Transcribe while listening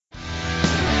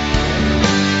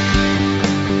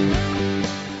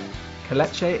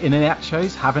Kelechi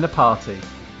Iheanacho's having a party.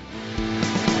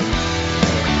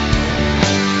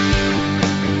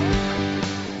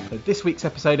 So this week's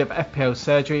episode of FPL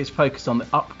Surgery is focused on the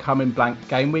upcoming blank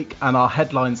game week, and our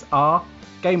headlines are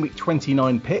game week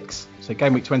 29 picks. So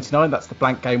game week 29, that's the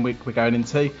blank game week we're going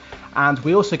into. And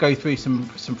we also go through some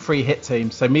free hit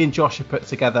teams. So me and Josh have put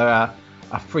together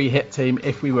a free hit team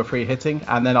if we were free hitting,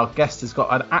 and then our guest has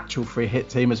got an actual free hit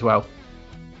team as well.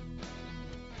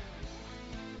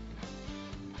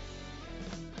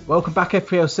 Welcome back,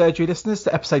 FPL Surgery listeners,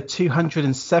 to episode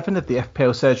 207 of the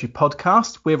FPL Surgery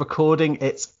podcast. We're recording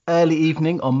it's early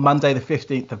evening on Monday the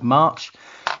 15th of March,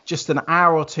 just an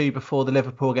hour or two before the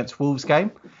Liverpool against Wolves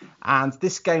game. And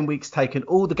this game week's taken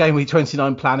all the game week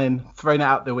 29 planning, thrown it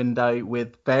out the window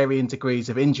with varying degrees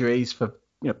of injuries for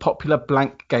popular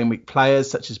blank game week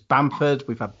players such as Bamford.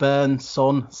 We've had Burns,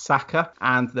 Son, Saka,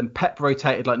 and then Pep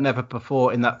rotated like never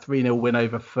before in that 3-0 win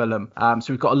over Fulham. So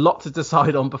we've got a lot to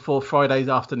decide on before Friday's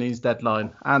afternoon's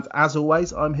deadline. And as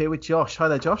always, I'm here with Josh. Hi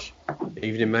there, Josh.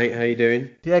 Evening, mate. How you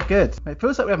doing? Yeah, good. It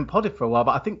feels like we haven't podded for a while,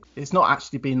 but I think it's not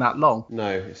actually been that long. No,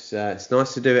 it's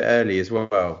nice to do it early as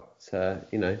well. So,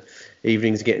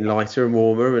 evenings are getting lighter and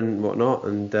warmer and whatnot,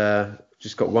 and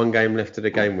just got one game left of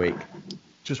the game week.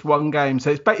 Just one game, so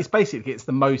it's basically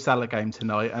the Mo Salah game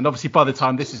tonight, and obviously by the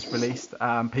time this is released,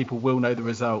 people will know the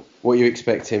result. What are you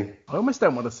expecting? I almost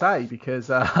don't want to say because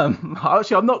I'm not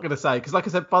going to say because, like I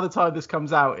said, by the time this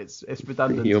comes out, it's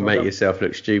redundant. You'll make yourself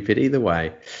look stupid either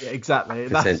way. Yeah, exactly.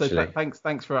 Essentially.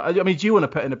 Thanks for. I mean, do you want to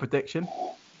put in a prediction?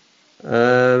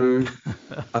 I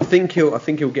think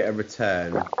he'll get a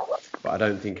return, but I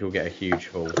don't think he'll get a huge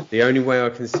haul. The only way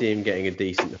I can see him getting a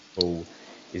decent haul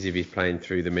is if he's playing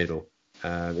through the middle.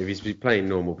 If he's playing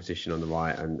normal position on the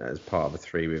right and as part of a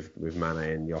three with Mane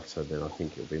and Jota, then I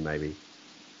think it'll be maybe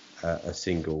a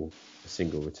single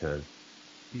return.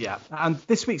 Yeah, and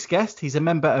this week's guest, he's a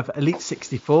member of Elite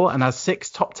 64 and has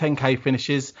 6 top 10k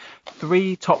finishes,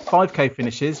 3 top 5k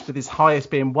finishes, with his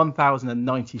highest being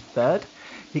 1093rd.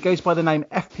 He goes by the name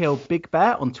FPL Big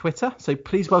Bear on Twitter. So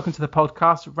please welcome to the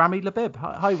podcast, Rami Labib.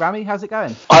 Hi Rami, how's it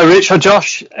going? Hi Rich, hi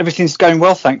Josh. Everything's going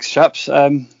well, thanks chaps.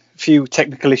 Few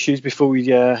technical issues before we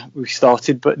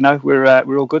started, but no,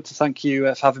 we're all good. So thank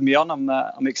you for having me on.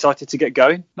 I'm excited to get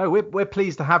going. No, we're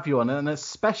pleased to have you on, and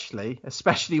especially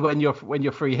when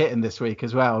you're free hitting this week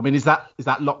as well. I mean, is that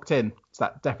locked in? Is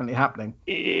that definitely happening?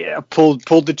 Yeah, I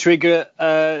pulled the trigger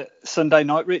Sunday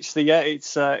night, Rich. So yeah,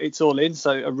 it's all in.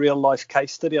 So a real life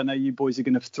case study. I know you boys are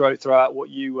going to throw out what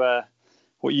you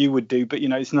would do, but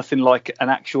it's nothing like an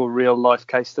actual real life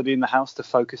case study in the house to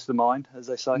focus the mind, as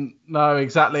they say. No,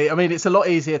 exactly. I mean, it's a lot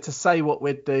easier to say what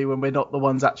we'd do when we're not the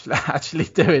ones actually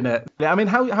doing it. I mean,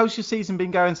 how's your season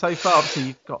been going so far? Obviously,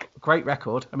 you've got a great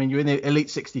record. I mean, you're in the Elite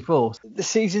 64. The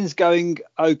season's going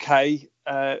okay,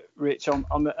 Rich.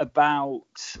 I'm at about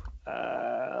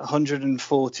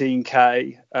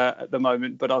 114k at the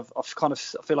moment, but I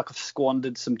feel like I've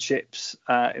squandered some chips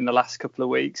in the last couple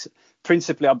of weeks.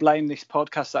 Principally, I blame this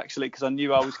podcast actually because I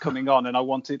knew I was coming on and I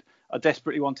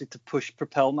desperately wanted to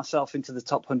propel myself into the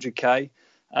top 100k,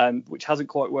 which hasn't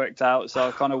quite worked out. So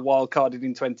I kind of wildcarded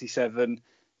in 27.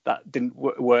 That didn't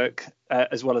work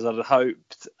as well as I'd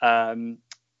hoped.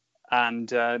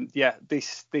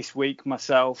 This week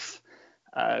myself,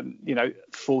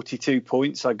 42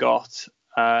 points I got.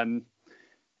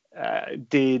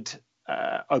 Did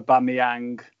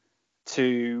Aubameyang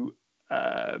to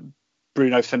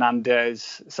Bruno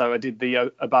Fernandes. So I did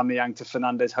the Aubameyang to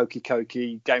Fernandes hokey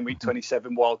cokey game week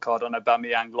 27 wildcard on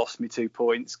Aubameyang, lost me 2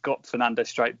 points, got Fernandes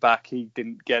straight back. He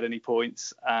didn't get any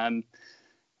points. And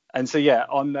so, yeah,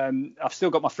 I've still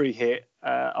got my free hit.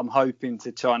 I'm hoping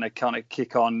to try and kind of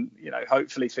kick on,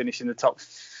 hopefully finish in the top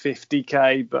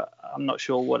 50k, but I'm not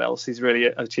sure what else is really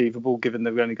achievable given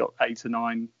that we've only got 8 or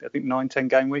 9, I think 9-10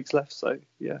 game weeks left. So,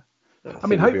 yeah. I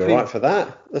mean, hopefully, be all right for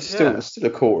that. There's still a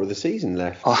quarter of the season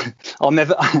left. I'm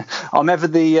ever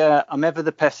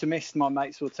the pessimist. My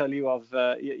mates will tell you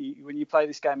when you play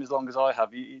this game as long as I have,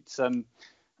 it's I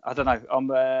don't know.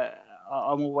 I'm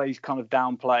always kind of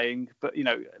downplaying, but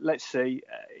let's see.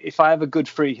 If I have a good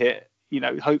free hit,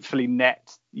 hopefully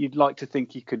net. You'd like to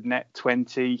think you could net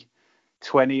 20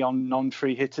 on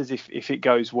non-free hitters if it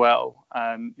goes well.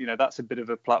 That's a bit of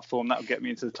a platform that'll get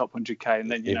me into the top 100k, and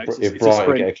then if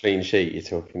Brighton get a clean sheet, you're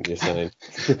saying.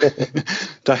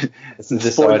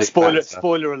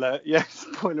 Spoiler alert. Yeah,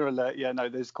 spoiler alert. Yeah, no,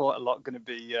 there's quite a lot going to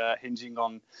be hinging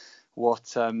on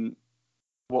what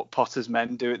Potter's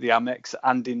men do at the Amex,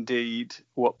 and indeed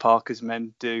what Parker's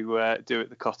men do at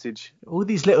the Cottage. All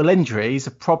these little injuries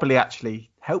have probably actually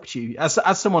helped you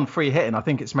as someone free hitting. I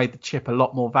think it's made the chip a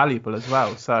lot more valuable as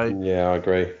well. So yeah, I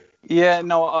agree. Yeah,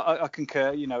 no, I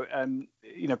concur.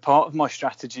 Part of my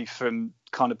strategy from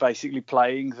kind of basically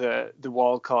playing the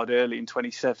wild card early in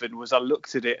 27 was I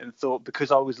looked at it and thought,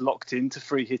 because I was locked into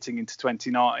free hitting into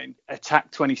 29,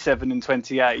 attack 27 and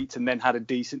 28, and then had a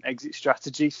decent exit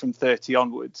strategy from 30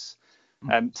 onwards.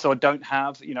 So I didn't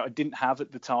have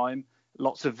at the time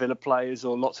lots of Villa players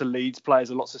or lots of Leeds players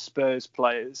or lots of Spurs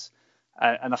players,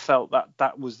 and I felt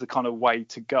that was the kind of way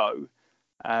to go.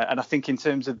 And I think in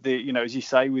terms of the, as you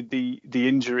say, with the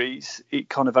injuries, it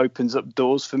kind of opens up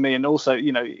doors for me. And also,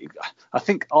 I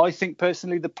think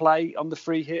personally the play on the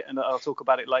free hit, and I'll talk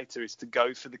about it later, is to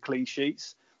go for the clean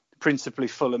sheets, principally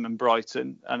Fulham and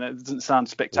Brighton. And it doesn't sound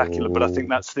spectacular, but I think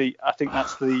that's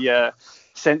the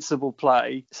sensible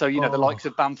play. So, the likes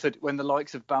of Bamford, when the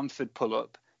likes of Bamford pull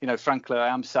up, frankly,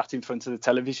 I am sat in front of the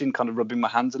television, kind of rubbing my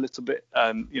hands a little bit,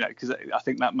 because I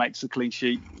think that makes the clean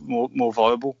sheet more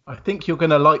viable. I think you're going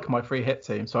to like my free hit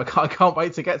team, so I can't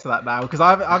wait to get to that now, because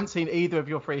I haven't seen either of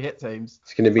your free hit teams.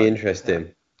 It's going to be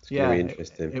interesting. It's going to be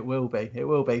interesting. It will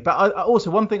be. But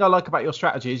also, one thing I like about your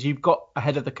strategy is you've got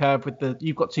ahead of the curve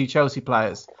you've got 2 Chelsea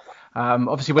players.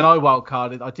 Obviously, when I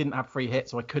wildcarded, I didn't have free hits,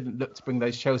 so I couldn't look to bring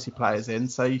those Chelsea players in.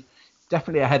 So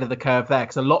definitely ahead of the curve there,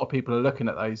 because a lot of people are looking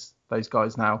at those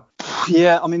guys now.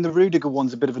 Yeah, I mean, the Rudiger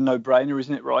one's a bit of a no-brainer,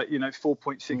 isn't it? Right,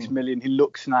 4.6 million. He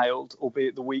looks nailed,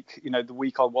 albeit the week I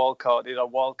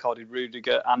wildcarded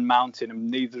Rudiger and Mountain,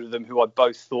 and neither of them, who I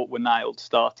both thought were nailed,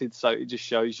 started. So it just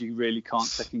shows you really can't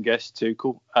second guess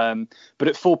Tuchel. But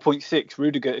at 4.6,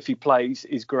 Rudiger, if he plays,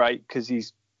 is great, because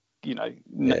he's he's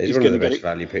one of the best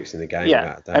value picks in the game.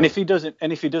 Yeah, and if he doesn't,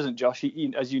 Josh,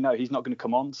 as you know, he's not going to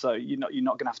come on, so you're not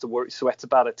going to have to sweat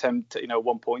about a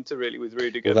 1 pointer really with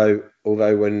Rudiger.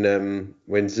 Although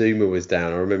when Zuma was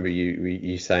down, I remember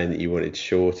you saying that you wanted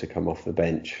Shaw to come off the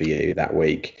bench for you that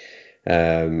week,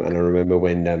 and I remember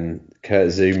when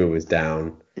Kurt Zuma was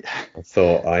down, I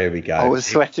thought, here we go. I was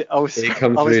sweating. I was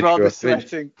rather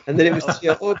sweating. And then it was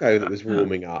Thiago that was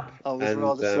warming up. I was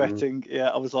rather sweating. Yeah,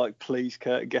 I was like, please,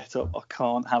 Kurt, get up. I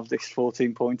can't have this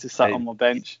 14-pointer sat on my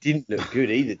bench. Didn't look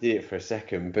good either, did it, for a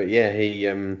second? But yeah, he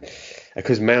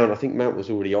because I think Mount was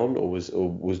already on or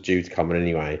was due to come on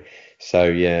anyway. So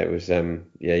yeah, it was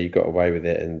you got away with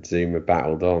it, and Zuma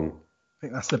battled on. I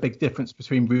think that's the big difference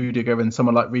between Rudiger and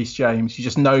someone like Reece James. You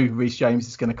just know Reece James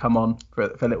is going to come on for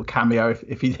a little cameo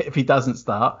if he doesn't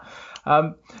start.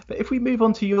 But if we move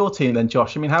on to your team then,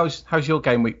 Josh, I mean, how's your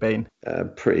game week been?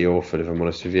 Pretty awful, if I'm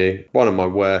honest with you. One of my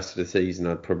worst of the season,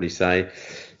 I'd probably say.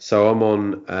 So I'm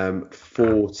on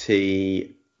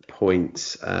 40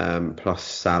 points plus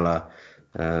Salah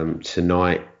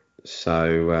tonight.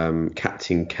 So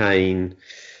captain Kane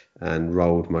and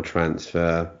rolled my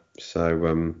transfer.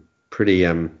 So pretty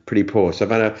poor. So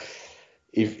I've had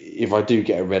if I do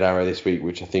get a red arrow this week,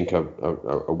 which I think I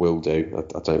will do,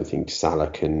 I don't think Salah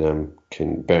can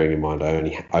bearing in mind I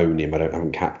only own him, I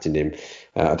haven't captained him.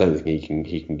 I don't think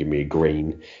he can give me a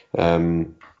green.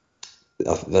 There'll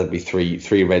be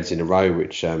three reds in a row,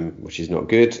 which is not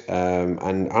good.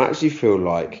 And I actually feel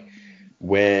like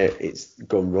where it's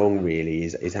gone wrong really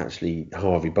is actually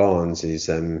Harvey Barnes is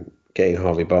getting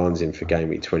Harvey Barnes in for game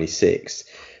week 26.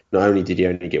 Not only did he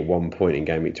only get 1 point in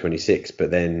game week 26, but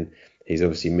then he's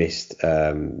obviously missed.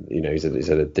 He's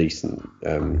had a decent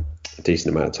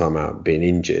amount of time out being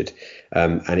injured,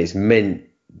 and it's meant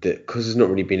that because there's not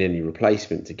really been any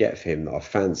replacement to get for him that I've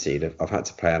fancied, I've had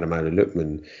to play Ademola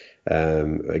Lookman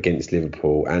against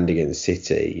Liverpool and against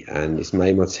City, and it's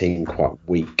made my team quite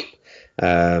weak.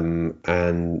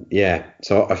 And yeah,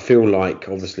 so I feel like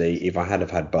obviously if I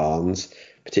had Barnes,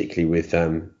 particularly with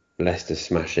Leicester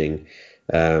smashing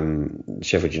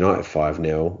Sheffield United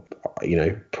 5-0,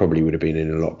 probably would have been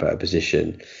in a lot better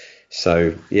position.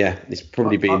 So yeah, it's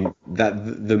probably been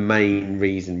the main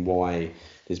reason why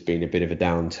there's been a bit of a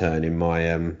downturn in my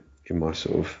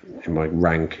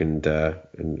rank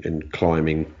and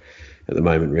climbing at the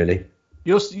moment, really.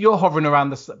 You're hovering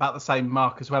around about the same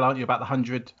mark as well, aren't you? About the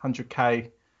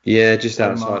 100k. Yeah, just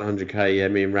outside 100k. Yeah,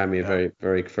 me and Rami are very,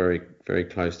 very, very, very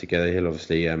close together. He'll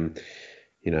obviously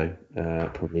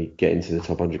probably get into the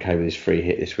top 100k with his free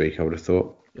hit this week, I would have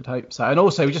thought. You'd hope so. And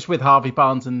also, just with Harvey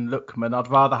Barnes and Lookman, I'd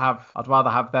rather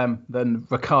have them than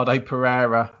Ricardo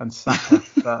Pereira and Saka.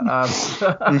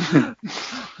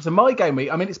 So my game week,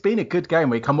 I mean, it's been a good game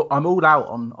week. I'm all out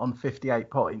on 58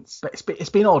 points, but it's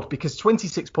been odd because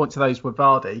 26 points of those were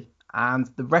Vardy, and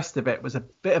the rest of it was a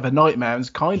bit of a nightmare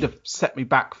and kind of set me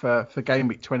back for game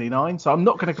week 29. So I'm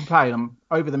not going to complain. I'm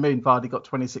over the moon. Vardy got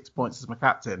 26 points as my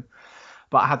captain.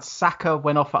 But I had Saka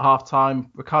went off at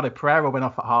half-time. Ricardo Pereira went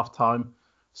off at half-time.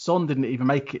 Son didn't even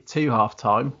make it to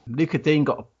half-time. Luka Dean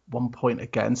got 1 point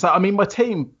again. So, I mean, my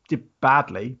team did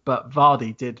badly, but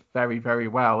Vardy did very, very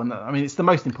well. And I mean, it's the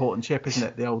most important chip, isn't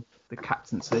it? The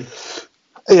captaincy.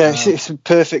 Yeah, it's a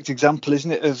perfect example,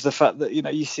 isn't it, of the fact that,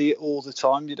 you see it all the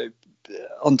time,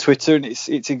 on Twitter, and it's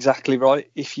exactly right.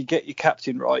 If you get your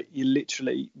captain right, you're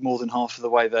literally more than half of the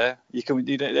way there.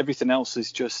 Everything else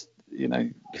is just,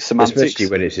 semantics. Especially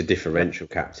when it's a differential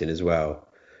captain as well.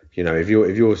 If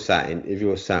you're sat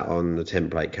on the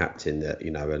template captain that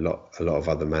a lot of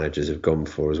other managers have gone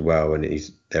for as well, and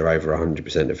they're over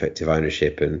 100% effective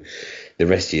ownership, and the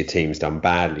rest of your team's done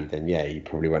badly, then yeah, you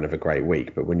probably won't have a great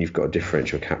week. But when you've got a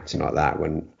differential captain like that,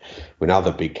 when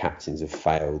other big captains have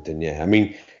failed, then yeah, I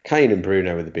mean, Kane and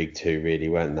Bruno were the big two, really,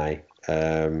 weren't they?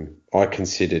 I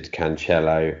considered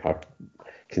Cancelo, I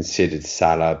considered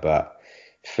Salah, but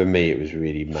for me, it was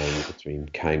really mainly between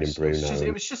Kane and Bruno.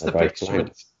 It was just the fixture.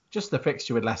 Just the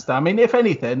fixture with Leicester. I mean, if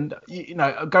anything,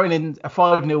 going in a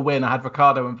 5-0 win, I had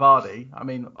Ricardo and Vardy. I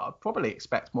mean, I'd probably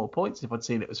expect more points if I'd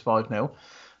seen it was 5-0.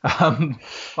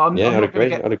 I'd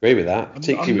agree with that,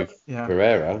 particularly with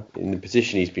Pereira in the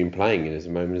position he's been playing in at the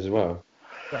moment as well.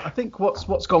 I think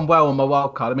what's gone well on my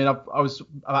wild card. I mean, I was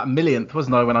about 1,000,000th,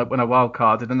 wasn't I, when I wild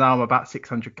carded, and now I'm about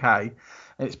 600k.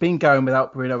 And it's been going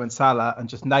without Bruno and Salah and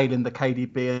just nailing the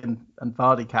KDB and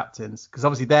Vardy captains, because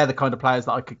obviously they're the kind of players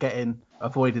that I could get in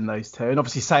avoiding those two. And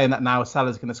obviously saying that now,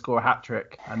 Salah's going to score a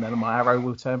hat-trick and then my arrow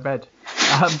will turn red.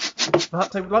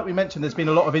 But like we mentioned, there's been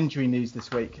a lot of injury news this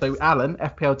week. So Alan,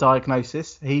 FPL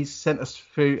Diagnosis, he's sent us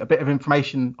through a bit of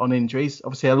information on injuries.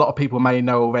 Obviously, a lot of people may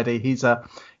know already. He's a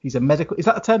medical, is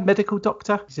that a term, medical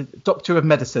doctor? He's a doctor of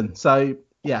medicine. So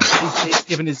yeah, he's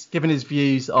given his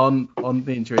views on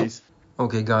the injuries.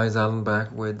 Okay guys, Alan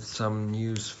back with some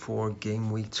news for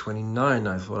game week 29.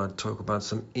 I thought I'd talk about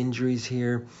some injuries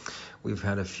here. We've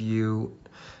had a few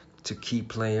to key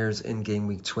players in game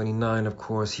week 29. Of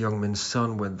course, Heung-min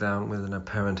Son went down with an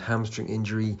apparent hamstring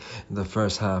injury in the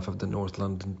first half of the North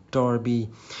London derby.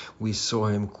 We saw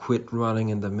him quit running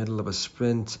in the middle of a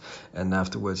sprint, and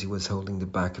afterwards he was holding the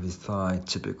back of his thigh,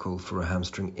 typical for a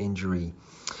hamstring injury.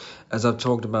 As I've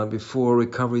talked about before,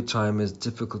 recovery time is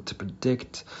difficult to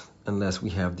predict unless we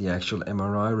have the actual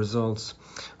MRI results.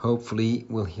 Hopefully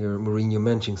we'll hear Mourinho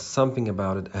mention something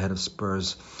about it ahead of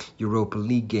Spurs' Europa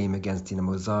League game against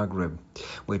Dinamo Zagreb,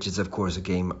 which is of course a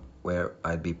game where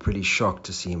I'd be pretty shocked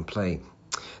to see him play.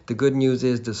 The good news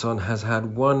is the Son has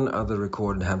had one other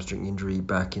recorded hamstring injury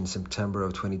back in September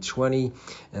of 2020,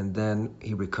 and then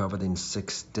he recovered in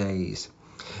 6 days.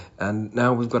 And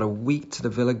now we've got a week to the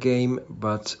Villa game,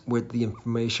 but with the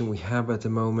information we have at the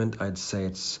moment, I'd say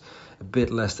it's a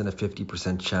bit less than a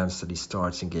 50% chance that he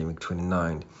starts in game week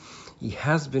 29. He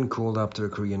has been called up to the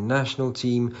Korean national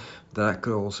team. That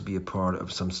could also be a part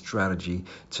of some strategy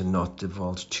to not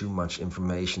divulge too much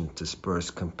information to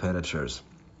Spurs competitors.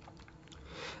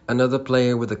 Another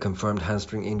player with a confirmed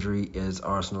hamstring injury is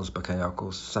Arsenal's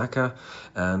Bakayoko Saka,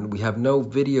 and we have no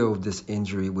video of this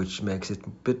injury, which makes it a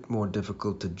bit more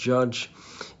difficult to judge.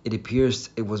 It appears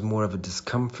it was more of a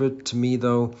discomfort to me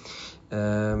though,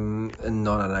 and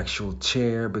not an actual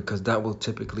tear, because that will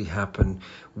typically happen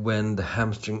when the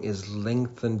hamstring is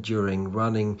lengthened during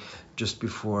running just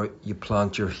before you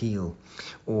plant your heel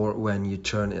or when you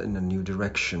turn in a new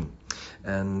direction.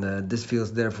 And this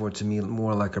feels therefore to me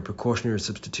more like a precautionary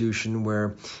substitution,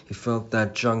 where he felt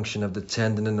that junction of the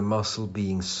tendon and the muscle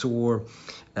being sore,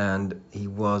 and he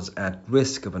was at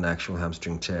risk of an actual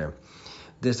hamstring tear.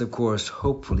 This, of course,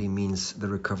 hopefully means the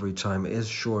recovery time is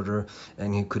shorter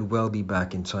and he could well be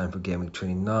back in time for game week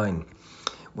 29.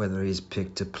 Whether he's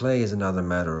picked to play is another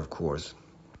matter, of course.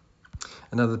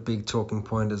 Another big talking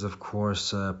point is, of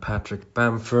course, Patrick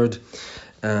Bamford.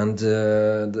 And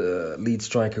the lead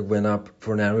striker went up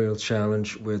for an aerial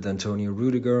challenge with Antonio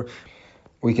Rudiger.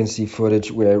 We can see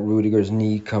footage where Rudiger's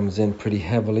knee comes in pretty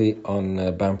heavily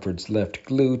on Bamford's left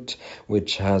glute,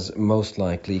 which has most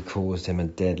likely caused him a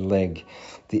dead leg.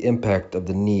 The impact of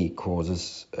the knee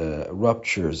causes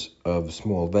ruptures of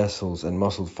small vessels and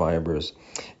muscle fibers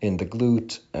in the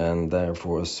glute, and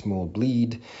therefore a small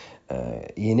bleed.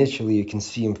 Initially, you can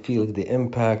see him feeling the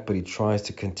impact, but he tries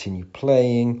to continue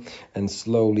playing, and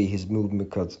slowly his movement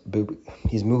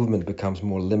becomes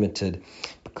more limited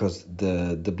because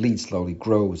the bleed slowly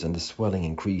grows and the swelling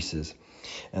increases.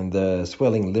 And the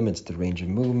swelling limits the range of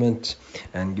movement,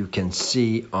 and you can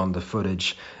see on the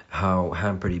footage how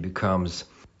hampered he becomes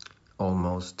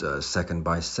almost second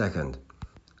by second.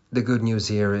 The good news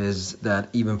here is that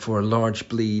even for a large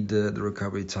bleed, the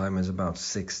recovery time is about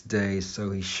 6 days,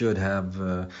 so he should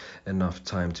have enough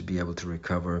time to be able to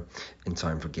recover in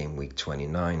time for game week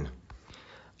 29.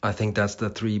 I think that's the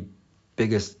three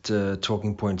biggest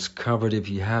talking points covered. If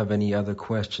you have any other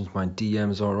questions, my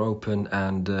DMs are open,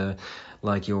 and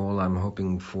like you all, I'm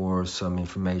hoping for some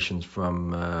information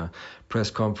from press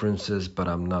conferences, but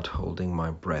I'm not holding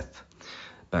my breath.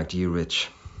 Back to you, Rich.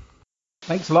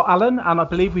 Thanks a lot, Alan. And I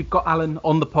believe we've got Alan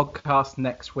on the podcast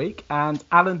next week. And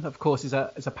Alan, of course, is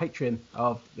a patron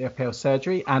of the FPL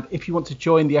Surgery. And if you want to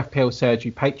join the FPL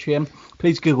Surgery Patreon,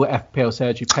 please Google FPL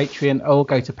Surgery Patreon or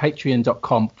go to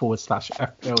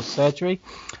patreon.com/FPL Surgery.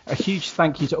 A huge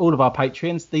thank you to all of our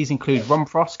patrons. These include Ron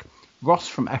Frosk, Ross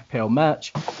from FPL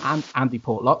Merch, and Andy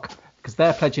Portlock, because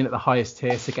they're pledging at the highest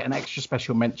tier to get an extra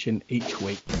special mention each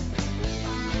week.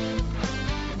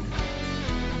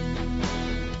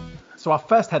 So our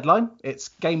first headline, it's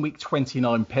game week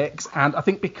 29 picks. And I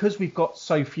think because we've got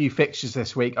so few fixtures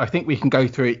this week, I think we can go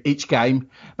through each game.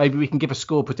 Maybe we can give a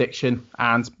score prediction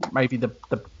and maybe the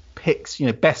picks,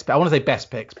 best, I want to say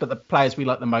best picks, but the players we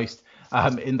like the most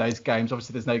in those games.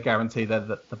 Obviously, there's no guarantee they're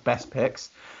the best picks.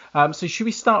 So should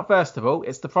we start first of all?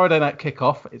 It's the Friday night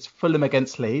kickoff. It's Fulham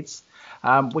against Leeds.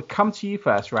 We'll come to you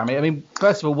first, Rami. I mean,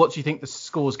 first of all, what do you think the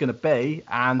score's going to be?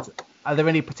 And are there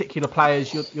any particular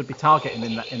players you'd be targeting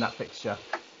in that fixture?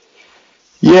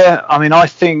 Yeah, I mean, I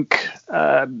think,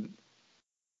 I'm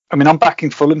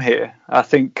backing Fulham here. I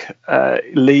think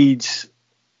Leeds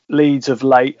of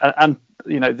late, and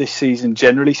this season,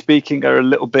 generally speaking, are a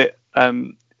little bit,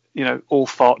 all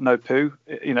fart, no poo,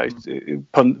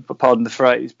 pardon the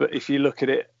phrase. But if you look at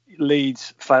it,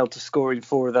 Leeds failed to score in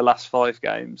 4 of their last 5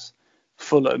 games.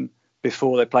 Fulham,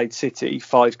 before they played City,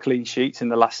 5 clean sheets in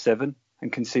the last 7.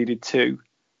 And conceded 2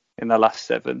 in the last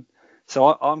 7. So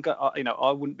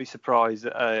I wouldn't be surprised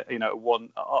at one.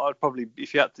 I'd probably,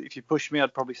 if you push me,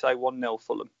 I'd probably say 1-0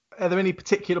 Fulham. Are there any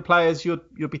particular players you'll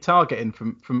be targeting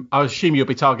from? I assume you'll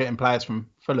be targeting players from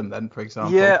Fulham then, for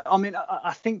example. Yeah, I mean,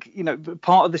 I think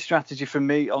part of the strategy for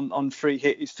me on free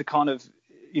hit is to kind of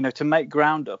to make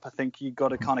ground up. I think you've got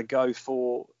to kind of go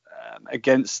for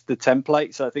against the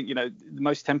template. So I think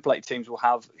most template teams will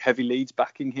have heavy Leeds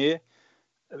backing here.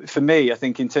 For me, I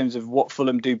think in terms of what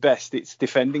Fulham do best, it's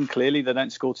defending. Clearly, they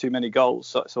don't score too many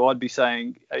goals. So I'd be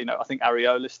saying, I think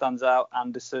Areola stands out,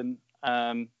 Anderson,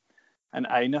 and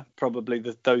Aina, probably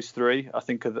those 3, I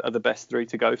think are the best 3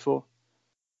 to go for.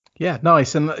 Yeah,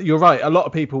 nice. And you're right. A lot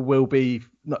of people will be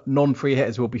non-free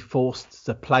hitters will be forced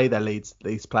to play their Leeds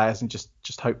players and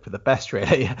just hope for the best,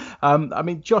 really. I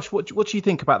mean, Josh, what do you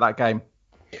think about that game?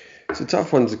 It's a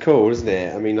tough one to call, isn't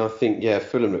it? I mean, I think,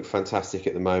 Fulham look fantastic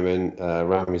at the moment.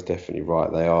 Ram is definitely right.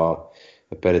 They are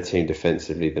a better team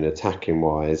defensively than attacking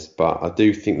wise, but I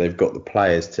do think they've got the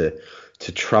players to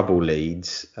trouble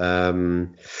Leeds.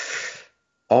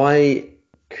 I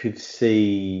could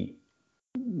see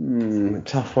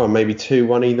tough one, maybe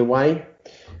 2-1 either way.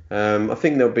 I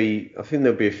think there'll be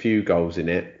a few goals in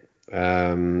it.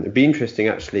 It'd be interesting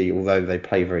actually, although they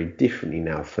play very differently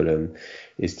now, Fulham,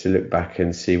 is to look back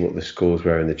and see what the scores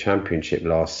were in the Championship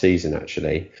last season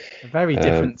actually. Very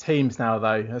different teams now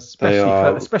though,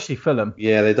 especially Fulham.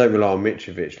 Yeah, they don't rely on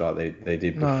Mitrovic like they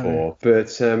did before. No.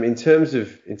 But in terms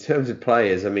of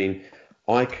players, I mean,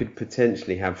 I could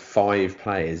potentially have 5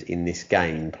 players in this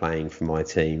game playing for my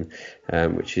team,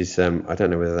 which is I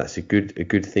don't know whether that's a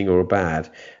good thing or a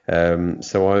bad.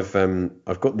 So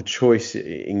I've got the choice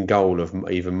in goal of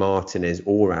either Martinez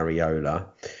or Areola,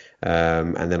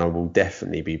 and then I will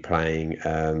definitely be playing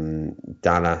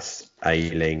Dallas,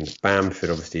 Ayling, Bamford,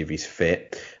 obviously if he's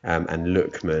fit, and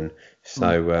Lookman.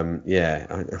 So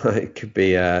it could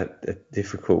be a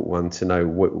difficult one to know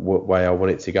what way I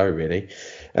want it to go really.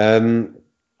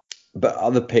 But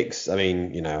other picks, I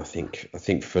mean, I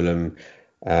think Fulham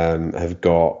have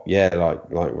got like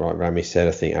Rami said,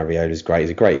 I think Areola's great.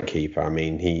 He's a great keeper. I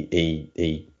mean,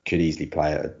 he could easily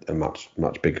play at a much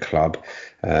bigger club.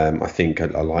 I think I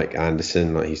like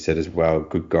Anderson, like he said as well.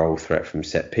 Good goal threat from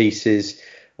set pieces.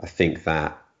 I think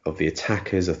that of the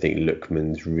attackers, I think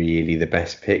Lookman's really the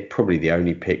best pick, probably the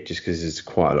only pick, just because there's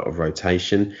quite a lot of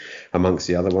rotation amongst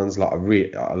the other ones. Like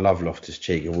I love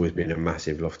Loftus-Cheek. I've always been a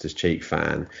massive Loftus-Cheek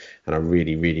fan, and I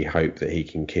really hope that he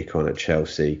can kick on at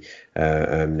Chelsea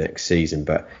next season.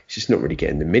 But he's just not really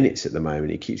getting the minutes at the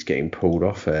moment. He keeps getting pulled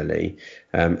off early.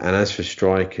 And as for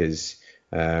strikers,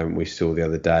 we saw the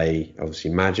other day, obviously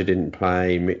Maja didn't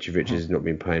play. Mitrovic has not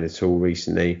been playing at all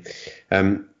recently.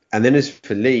 And then as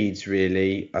for Leeds,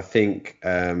 really, I think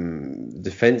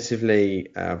defensively,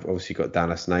 I've obviously got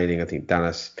Dallas Ayling. I think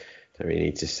Dallas, don't really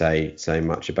need to say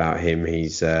much about him.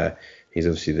 He's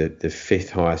obviously the 5th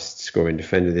highest scoring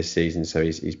defender this season, so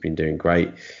he's been doing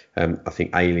great. I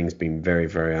think Ayling's been very,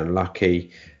 very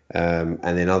unlucky. And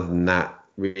then other than that,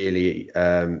 really,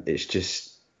 it's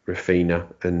just Rafinha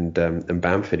and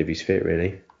Bamford if he's fit,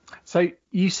 really. So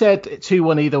you said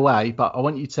 2-1 either way, but I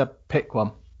want you to pick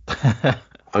one. I'm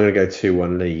going to go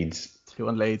 2-1 Leeds.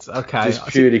 2-1 Leeds. Okay. Just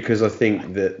purely because I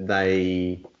think that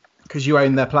they. Because you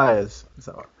own their players. Is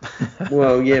that right?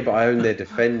 Well, yeah, but I own their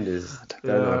defenders,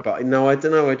 don't Yeah. I? But no, I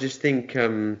don't know. I just think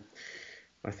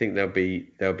I think they'll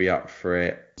be up for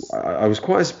it. I was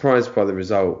quite surprised by the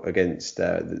result against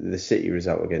the City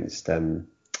result against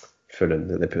Fulham,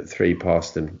 that they put 3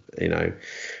 past them,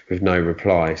 with no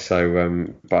reply.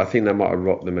 So, but I think that might have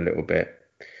rocked them a little bit.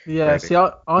 Yeah. Maybe. See,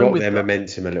 I'm Rocked with their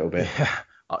momentum a little bit. Yeah.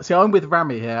 See, I'm with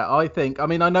Rami here. I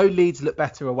know Leeds look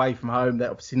better away from home.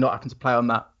 They're obviously not having to play on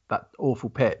that awful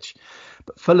pitch.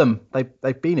 But Fulham,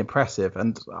 they've been impressive.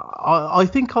 And I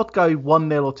think I'd go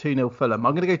 1-0 or 2-0 Fulham.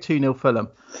 I'm going to go 2-0 Fulham.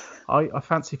 I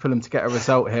fancy Fulham to get a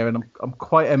result here. And I'm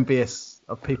quite envious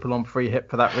of people on free hit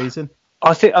for that reason.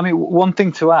 One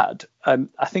thing to add,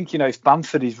 I think, if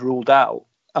Bamford is ruled out,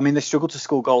 they struggle to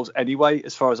score goals anyway,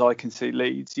 as far as I can see.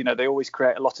 Leeds, they always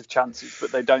create a lot of chances,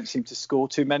 but they don't seem to score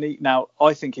too many. Now,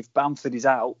 I think if Bamford is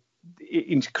out, it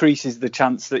increases the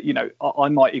chance that, I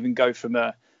might even go from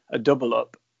a double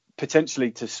up,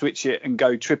 potentially to switch it and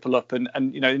go triple up. And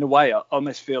in a way, I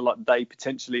almost feel like they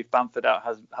potentially, if Bamford out,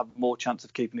 have more chance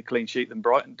of keeping a clean sheet than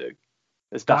Brighton do.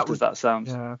 As daft as that sounds.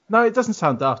 Yeah. No, it doesn't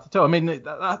sound daft at all.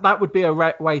 That would be a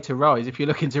way to rise if you're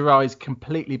looking to rise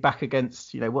completely back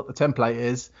against, what the template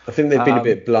is. I think they've been a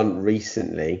bit blunt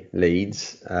recently,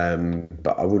 Leeds,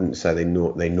 but I wouldn't say they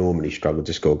normally struggle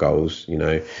to score goals. You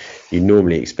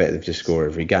normally expect them to score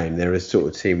every game. They're a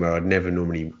sort of team where I'd never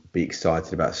normally be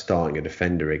excited about starting a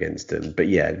defender against them. But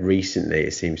yeah, recently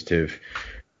it seems to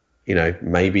have,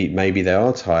 maybe they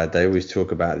are tired. They always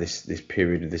talk about this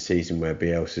period of the season where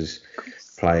Bielsa's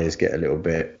players get a little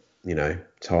bit,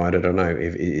 tired. I don't know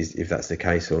if that's the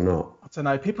case or not. I don't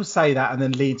know. People say that and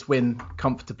then Leeds win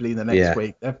comfortably the next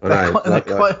week. They're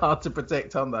quite hard to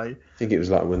predict, aren't they? I think it was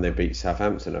like when they beat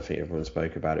Southampton. I think everyone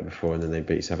spoke about it before, and then they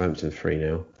beat Southampton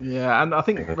 3-0. Yeah, and I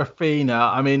think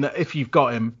Rafinha, if you've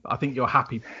got him, I think you're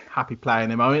happy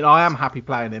playing him. I am happy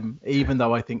playing him, even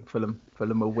though I think Fulham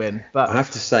will win. But I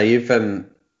have to say,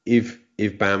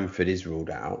 if Bamford is ruled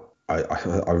out,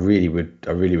 I really would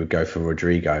go for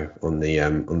Rodrigo on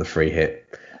the free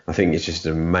hit. I think it's just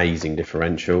an amazing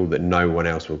differential that no one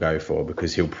else will go for,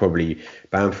 because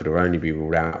Bamford will only be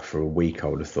ruled out for a week, I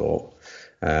would have thought.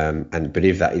 But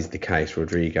if that is the case,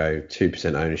 Rodrigo,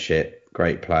 2% ownership,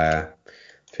 great player.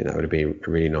 I think that would be a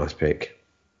really nice pick.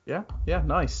 Yeah,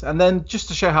 nice. And then just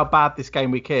to show how bad this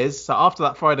game week is, so after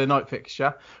that Friday night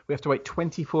fixture, we have to wait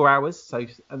 24 hours. So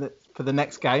for the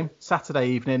next game,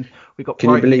 Saturday evening, we got. Can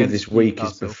you believe this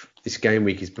game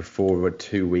week is before a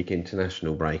 2-week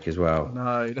international break as well?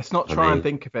 No, let's not try and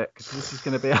think of it, because this is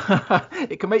going to be.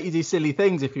 It can make you do silly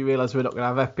things if you realise we're not going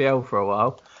to have FPL for a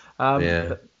while.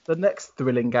 The next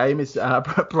thrilling game is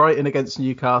Brighton against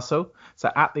Newcastle,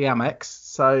 so at the Amex.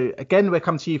 So again, we'll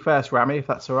come to you first, Rami, if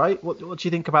that's all right. What do you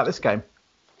think about this game?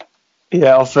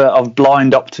 Yeah, I've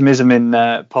blind optimism in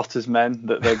Potter's men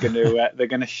that they're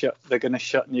going to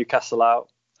shut Newcastle out,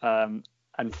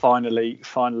 and finally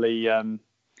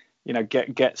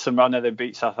get some. I know they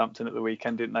beat Southampton at the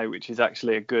weekend, didn't they? Which is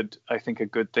actually a good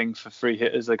thing for free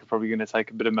hitters. They're probably going to take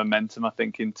a bit of momentum, I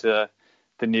think, into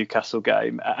the Newcastle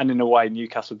game, and in a way,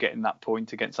 Newcastle getting that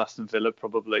point against Aston Villa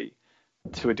probably,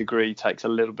 to a degree, takes a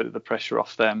little bit of the pressure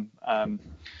off them.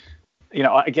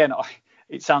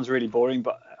 It sounds really boring,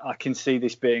 but I can see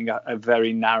this being a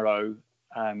very narrow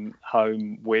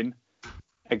home win.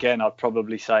 Again, I'd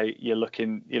probably say you're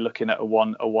looking at a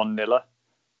 1-0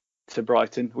 to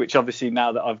Brighton, which obviously,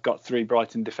 now that I've got 3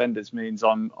 Brighton defenders, means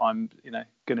I'm going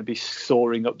to be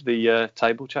soaring up the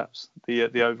table, chaps,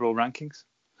 the overall rankings.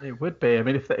 It would be.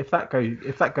 If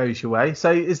that goes your way.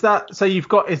 So is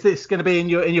this going to be in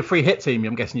your free hit team?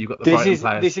 I'm guessing you've got the Brighton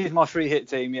players. This is my free hit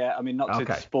team. Yeah.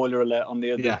 To spoiler alert on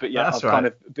the others, but yeah,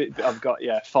 I've got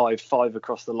five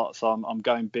across the lot. So I'm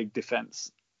going big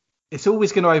defence. It's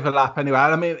always going to overlap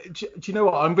anyway. Do you know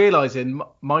what I'm realising?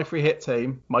 My free hit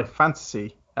team, my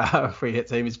fantasy free hit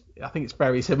team I think it's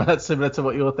very similar to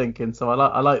what you're thinking. So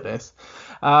I like this.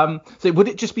 So would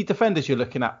it just be defenders you're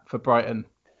looking at for Brighton?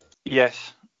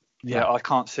 Yes. Yeah, I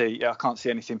can't see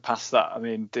anything past that.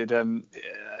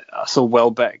 I saw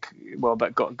Welbeck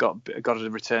got a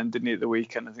return, didn't he, at the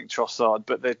weekend? I think Trossard,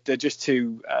 but they're just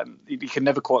too. You can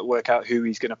never quite work out who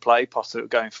he's going to play, Potter,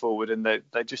 going forward, and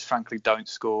they just frankly don't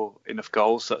score enough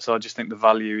goals. So I just think the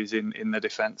value is in the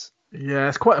defence. Yeah,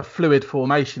 it's quite a fluid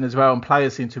formation as well, and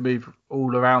players seem to move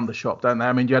all around the shop, don't they?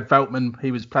 You had Veltman,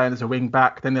 he was playing as a wing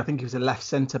back, then I think he was a left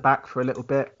centre back for a little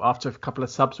bit after a couple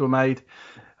of subs were made.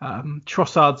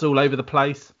 Trossard's all over the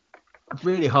place.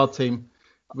 Really hard team.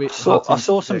 I saw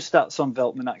some stats on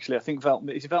Veltman actually. I think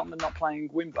Veltman not playing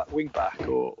wing back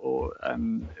or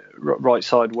right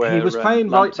side where he was playing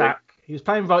right Lamptey. back. He was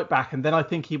playing right back, and then I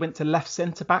think he went to left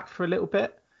centre back for a little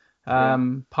bit,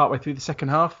 partway through the second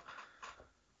half.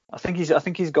 I think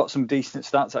he's got some decent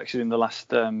stats actually in the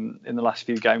last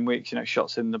few game weeks.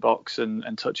 Shots in the box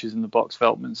and touches in the box,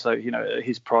 Veltman. So at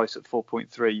his price at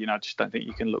 4.3, I just don't think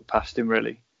you can look past him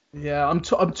really. Yeah, I'm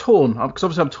torn because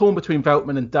obviously I'm torn between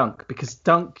Veltman and Dunk, because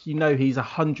Dunk, he's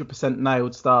 100%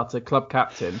 nailed starter, club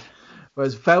captain,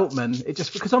 whereas Veltman, it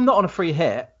just because I'm not on a free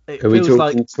hit. Are we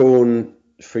talking torn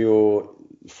for your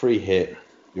free hit,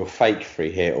 your fake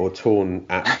free hit, or torn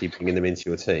actually bringing them into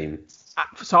your team?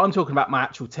 So I'm talking about my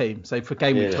actual team. So for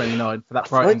game week 29, for that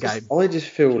Brighton game. I just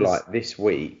feel like this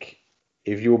week,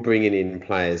 if you're bringing in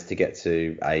players to get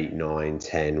to 8, 9,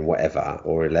 10, whatever,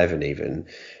 or 11 even,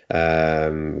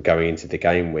 going into the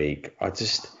game week, I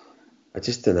just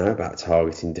don't know about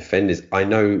targeting defenders. I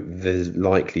know there's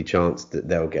likely chance that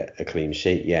they'll get a clean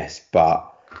sheet, yes, but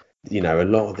a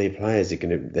lot of their players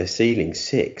they're ceiling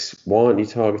 6. Why aren't you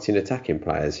targeting attacking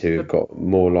players who have got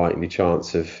more likely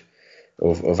chance of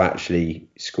actually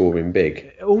scoring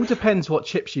big? It all depends what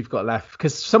chips you've got left,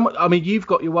 because you've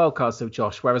got your wild card still,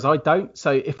 Josh, whereas I don't.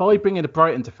 So if I bring in a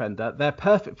Brighton defender, they're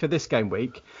perfect for this game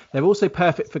week. They're also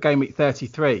perfect for game week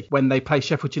 33 when they play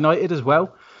Sheffield United as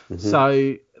well. Mm-hmm.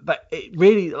 So that it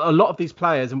really, a lot of these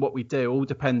players and what we do all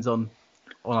depends on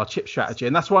our chip strategy,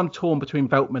 and that's why I'm torn between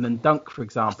Veltman and Dunk, for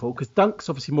example, because Dunk's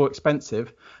obviously more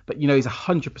expensive, but he's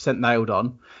 100% nailed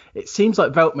on. It seems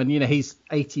like Veltman, he's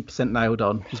 80% nailed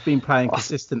on. He's been playing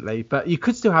consistently, but you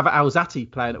could still have Alzati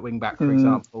playing at wing back, for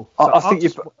example. So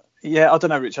I don't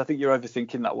know, Rich. I think you're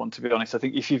overthinking that one, to be honest. I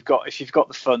think if you've got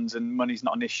the funds and money's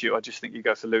not an issue, I just think you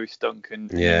go for Lewis Dunk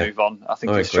and you move on. I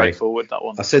think it's straightforward, that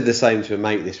one. I said the same to a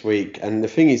mate this week, and the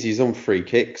thing is, he's on free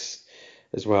kicks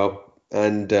as well,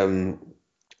 and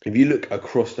if you look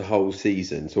across the whole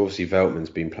season, so obviously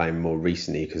Veltman's been playing more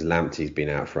recently because Lamptey's been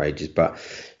out for ages, but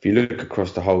if you look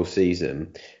across the whole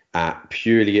season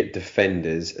purely at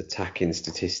defenders, attacking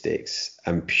statistics,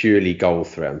 and purely goal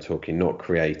threat, I'm talking not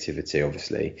creativity,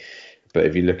 obviously, but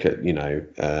if you look at,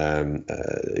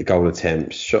 goal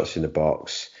attempts, shots in the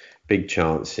box, big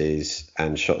chances,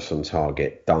 and shots on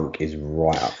target, Dunk is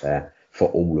right up there for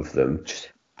all of them.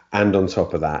 And on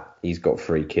top of that, he's got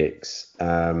free kicks.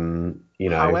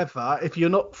 However, if you're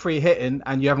not free hitting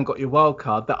and you haven't got your wild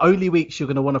card, the only weeks you're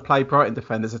going to want to play Brighton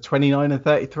defenders are 29 and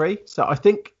 33. So I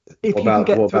think if you can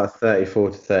get what about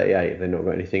 34 to 38? Have they not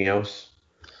got anything else?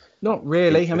 Not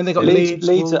really. I mean, they got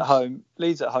Leeds at home.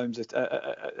 Leeds at home's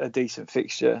a decent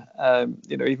fixture.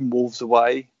 Even Wolves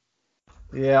away.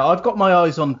 Yeah, I've got my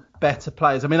eyes on better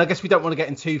players. I mean, I guess we don't want to get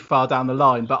in too far down the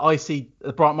line, but I see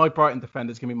my Brighton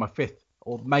defender is going to be my 5th.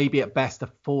 Or maybe at best a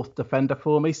 4th defender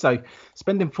for me. So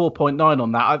spending 4.9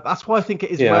 on that, that's why I think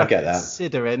it is worth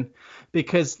considering.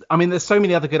 Because, there's so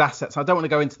many other good assets. I don't want to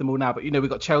go into them all now, but, we've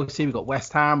got Chelsea, we've got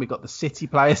West Ham, we've got the City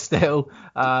players still.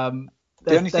 The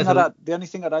only thing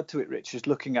I'd add to it, Rich, is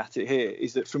looking at it here,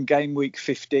 is that from game week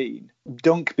 15,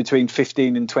 Dunk between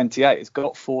 15 and 28 has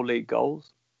got 4 league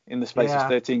goals in the space of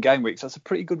 13 game weeks. That's a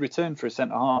pretty good return for a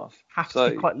centre-half. Have to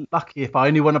be quite lucky if I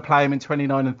only want to play him in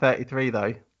 29 and 33,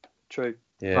 though. True.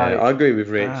 Yeah, I agree with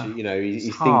Rich.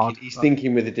 He's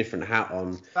thinking with a different hat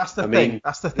on. That's the thing.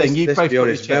 That's the thing. Let's be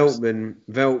honest.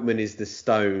 Veltman is the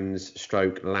Stones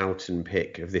 / Loughton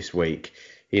pick of this week.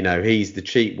 He's the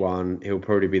cheap one. He'll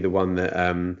probably be the one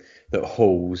that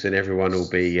hauls, and everyone will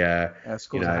be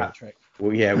scores a hat trick.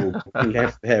 Well, yeah, we'll be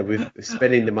left there with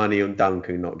spending the money on Dunk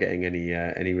and not getting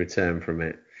any return from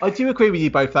it. I do agree with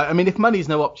you both. If money's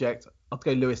no object, I'd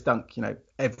go Lewis Dunk,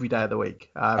 every day of the week.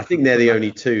 I think they're the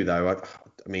only two, though. I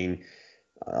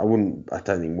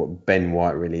don't think what Ben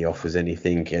White really offers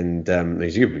anything, and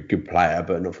he's a good player,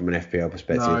 but not from an FPL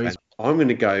perspective. No, I'm going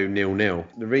to go 0-0.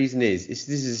 The reason is this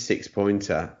is a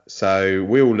 6-pointer, so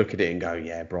we all look at it and go,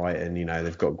 yeah, Brighton,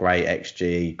 they've got great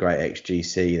XG, great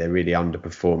XGC, they're really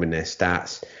underperforming their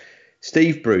stats.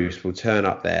 Steve Bruce will turn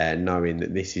up there knowing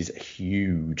that this is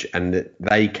huge and that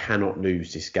they cannot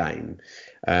lose this game.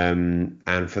 And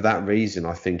for that reason,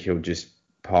 I think he'll just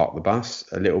park the bus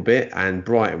a little bit, and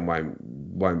Brighton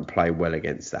won't play well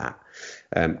against that,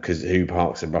 because who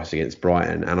parks the bus against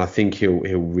Brighton? And I think he'll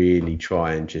really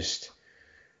try and just,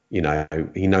 he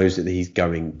knows that he's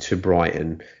going to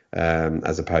Brighton,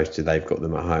 as opposed to they've got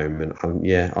them at home. And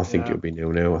I think it'll be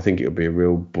 0-0. I think it'll be a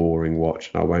real boring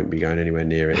watch, and I won't be going anywhere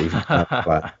near it even.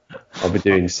 But I'll be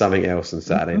doing something else on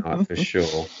Saturday night for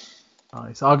sure.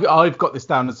 Nice. I've got this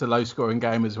down as a low-scoring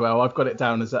game as well. I've got it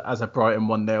down as a Brighton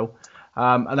 1-0.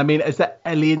 And I mean, is there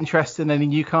any interest in any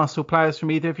Newcastle players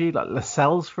from either of you, like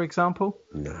Lascelles, for example?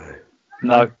 No.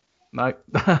 No. No.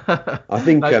 I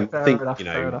think No, fair think enough, you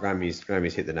fair know enough.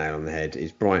 Ramy's hit the nail on the head.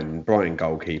 It's Brighton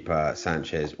goalkeeper,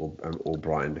 Sanchez, or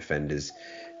Brighton defenders.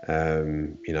 I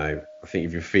think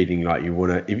if you're feeling like you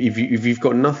want to, if you've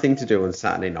got nothing to do on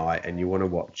Saturday night and you want to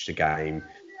watch the game,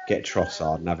 get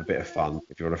Trossard and have a bit of fun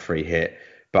if you want a free hit.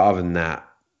 But other than that,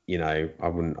 I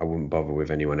wouldn't bother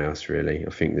with anyone else really. I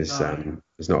think there's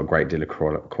not a great deal of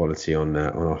quality on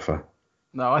offer.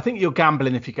 No, I think you're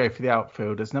gambling if you go for the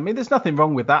outfielders. And I mean, there's nothing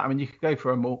wrong with that. I mean, you could go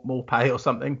for a more pay or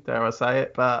something, dare I say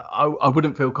it, but I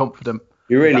wouldn't feel confident. It'd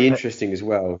be really interesting as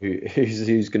well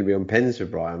who's going to be on pens for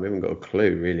Brighton. We haven't got a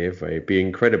clue really, have we? It'd be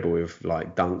incredible if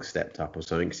like Dunk stepped up or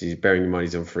something, because he's bearing in mind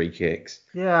he's on free kicks.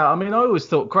 Yeah, I mean, I always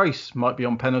thought Grace might be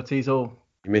on penalties, or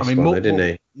He missed one, though, didn't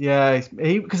he? Yeah,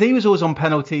 because he was always on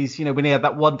penalties, when he had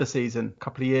that wonder season a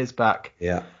couple of years back.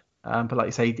 Yeah. But like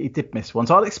you say, he did miss one,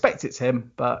 so I'd expect it's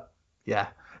him. But yeah,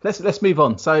 let's move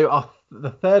on. So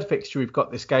the third fixture we've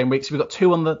got this game week. So we've got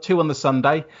two on the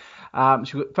Sunday.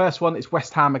 So first one is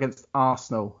West Ham against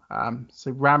Arsenal.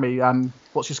 So Rami,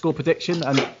 what's your score prediction?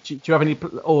 And do you have any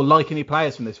any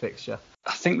players from this fixture?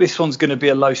 I think this one's going to be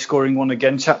a low-scoring one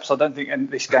again, chaps. I don't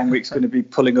think this game week's going to be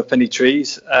pulling up any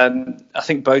trees. I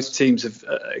think both teams have,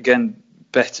 again,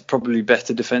 probably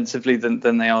better defensively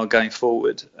than they are going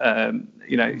forward.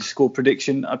 Score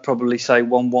prediction, I'd probably say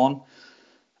 1-1.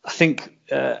 I think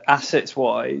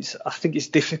assets-wise, I think it's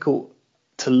difficult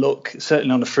to look,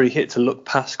 certainly on a free hit, to look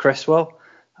past Cresswell.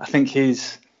 I think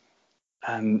his,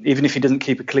 even if he doesn't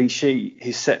keep a clean sheet,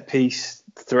 his set-piece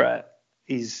threat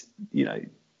is,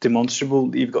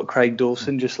 demonstrable. You've got Craig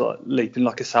Dawson just like leaping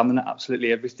like a salmon at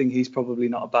absolutely everything. He's probably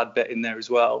not a bad bet in there as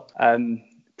well.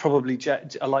 Probably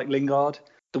I like Lingard.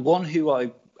 The one who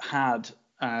I had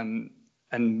and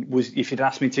was, if you'd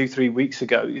asked me 2-3 weeks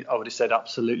ago, I would have said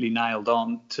absolutely nailed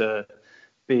on to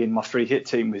be in my free hit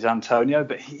team was Antonio,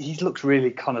 but he's looked really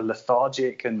kind of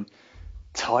lethargic and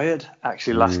tired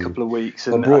actually last couple of weeks.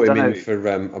 And I brought him in for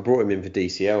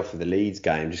DCL for the Leeds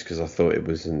game just because I thought it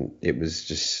was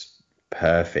just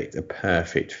a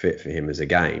perfect fit for him as a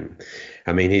game.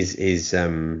 I mean, his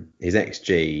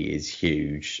XG is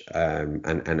huge, and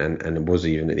it was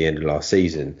even at the end of last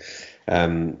season.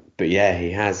 But yeah,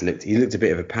 he looked a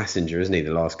bit of a passenger, isn't he,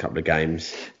 the last couple of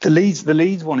games? The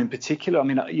Leeds one in particular. I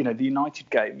mean, the United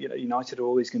game, United are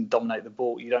always going to dominate the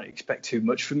ball. You don't expect too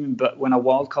much from him. But when I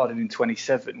wildcarded in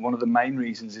 27, one of the main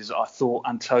reasons is I thought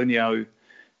Antonio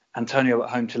at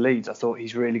home to Leeds, I thought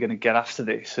he's really going to get after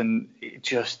this, and it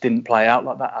just didn't play out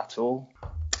like that at all.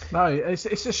 No, it's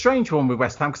a strange one with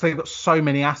West Ham because they've got so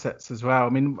many assets as well. I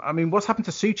mean, what's happened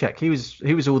to Souček?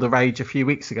 He was all the rage a few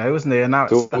weeks ago, wasn't he? And now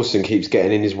Dawson keeps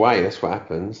getting in his way. That's what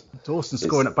happens. Dawson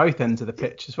scoring at both ends of the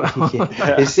pitch as well.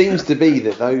 Yeah. It seems to be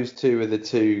that those two are the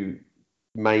two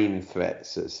main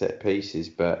threats at set pieces,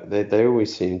 but they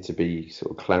always seem to be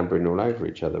sort of clambering all over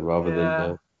each other rather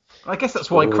than. I guess that's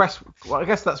why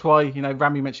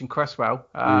Rami mentioned Cresswell.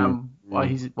 Why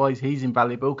he's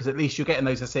invaluable, because at least you're getting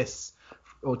those assists,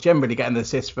 or generally getting the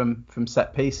assists from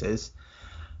set pieces.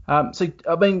 So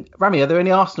I mean, Rami, are there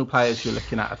any Arsenal players you're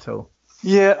looking at all?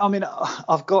 Yeah, I mean,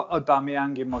 I've got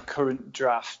Aubameyang in my current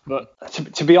draft, but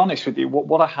to be honest with you,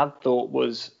 what I had thought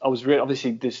was, I was really,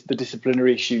 obviously the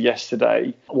disciplinary issue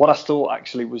yesterday. What I thought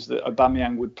actually was that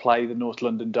Aubameyang would play the North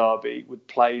London derby, would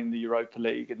play in the Europa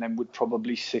League, and then would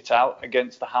probably sit out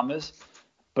against the Hammers.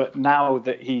 But now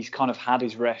that he's kind of had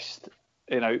his rest,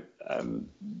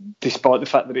 despite the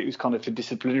fact that it was kind of for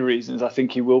disciplinary reasons, I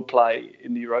think he will play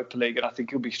in the Europa League, and I think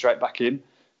he'll be straight back in.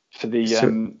 For the,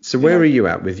 so where are you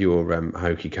at with your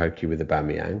hokey cokey with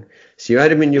Aubameyang? So you had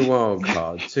him in your wild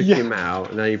card, took him out,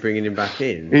 and now you're bringing him back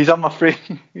in. He's on my free.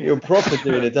 You're proper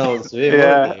doing a dance with him,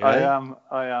 aren't you?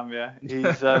 I am. Yeah.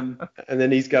 He's and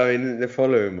then he's going the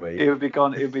following week. He'll be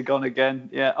gone again.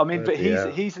 Yeah. I mean, but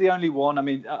he's the only one. I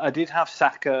mean, I did have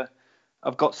Saka.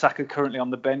 I've got Saka currently on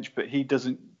the bench, but he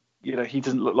doesn't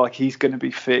look like he's going to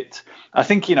be fit. I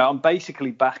think I'm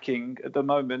basically backing at the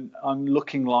moment. I'm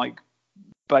looking like,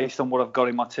 based on what I've got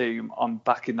in my team, I'm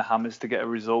backing the Hammers to get a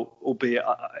result, albeit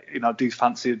I do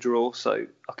fancy a draw, so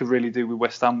I could really do with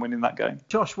West Ham winning that game.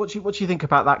 Josh, what do you think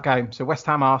about that game? So West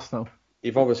Ham Arsenal.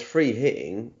 If I was free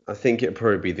hitting, I think it'd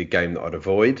probably be the game that I'd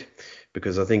avoid,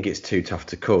 because I think it's too tough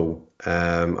to call.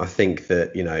 I think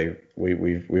that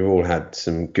we've all had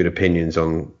some good opinions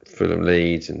on Fulham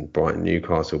Leeds and Brighton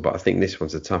Newcastle, but I think this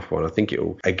one's a tough one. I think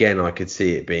I could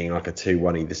see it being like a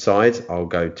 2-1 either side. I'll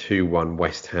go 2-1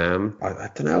 West Ham. I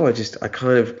don't know. I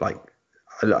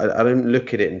I don't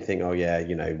look at it and think, oh yeah,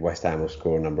 West Ham will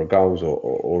score a number of goals,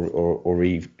 or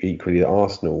equally that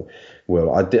Arsenal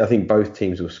will. I think both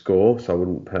teams will score, so I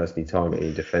wouldn't personally target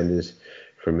any defenders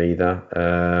from either.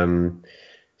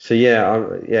 So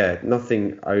yeah,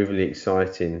 nothing overly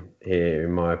exciting here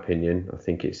in my opinion. I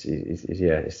think it's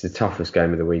the toughest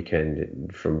game of the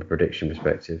weekend from a prediction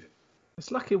perspective. It's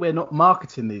lucky we're not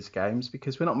marketing these games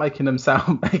because we're not making them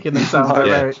sound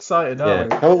very exciting, are we?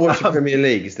 Come on, watch the Premier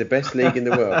League. It's the best league in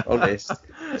the world, honest.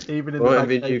 Even in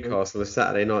the Newcastle on a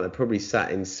Saturday night. They're probably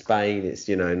sat in Spain. It's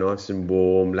nice and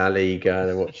warm. La Liga.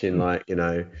 They're watching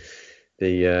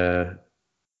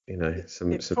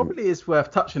It probably is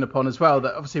worth touching upon as well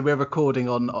that obviously we're recording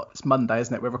on it's Monday,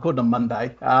 isn't it? We're recording on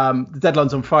Monday. The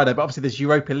deadline's on Friday, but obviously there's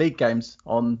Europa League games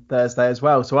on Thursday as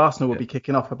well. So Arsenal will be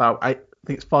kicking off about 8. I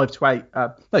think it's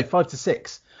 5 to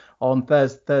 6 on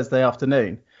Thursday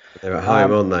afternoon. They're at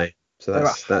home, aren't they? So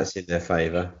that's in their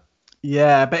favour.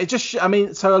 Yeah, but it just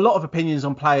so a lot of opinions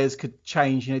on players could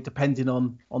change, depending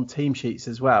on team sheets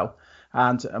as well.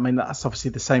 And that's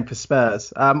obviously the same for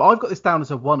Spurs. I've got this down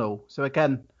as a 1-1. So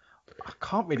again, I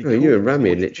can't really. Oh, you and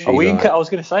Rami literally. I was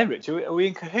going to say, Rich, are we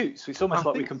in cahoots? It's almost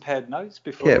like we compared notes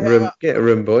before. Get a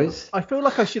room, boys. I feel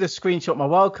like I should have screenshot my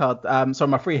wildcard,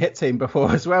 my free hit team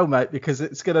before as well, mate, because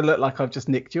it's going to look like I've just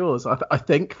nicked yours. I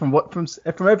think from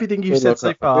everything you've said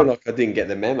so far. I feel like I didn't get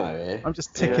the memo here. I'm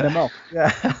just ticking them off.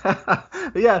 Yeah,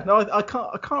 I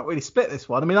can't really split this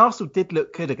one. Arsenal did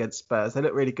look good against Spurs. They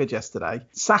looked really good yesterday.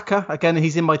 Saka, again,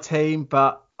 he's in my team,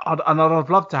 but. I'd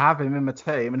love to have him in my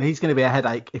team, and he's going to be a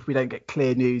headache if we don't get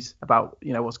clear news about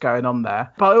what's going on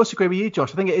there. But I also agree with you,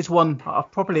 Josh. I think it is one I'll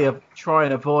probably try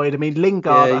and avoid.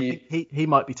 Lingard, I think he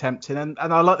might be tempting, and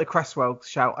I like the Cresswell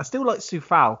shout. I still like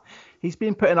Soufal. He's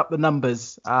been putting up the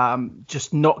numbers,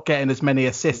 just not getting as many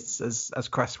assists as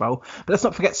Cresswell. But let's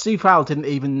not forget, Soufal didn't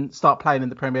even start playing in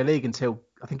the Premier League until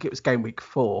I think it was game week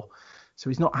 4, so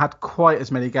he's not had quite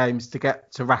as many games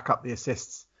to rack up the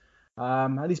assists.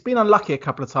 And he's been unlucky a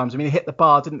couple of times. He hit the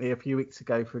bar, didn't he, a few weeks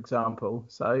ago, for example.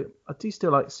 So I do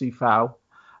still like Soufal.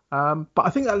 But I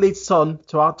think that leads us on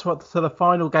to the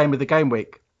final game of the game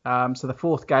week. So the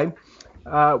fourth game.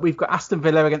 We've got Aston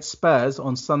Villa against Spurs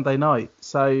on Sunday night.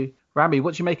 So, Rami,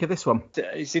 what do you make of this one?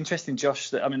 It's interesting,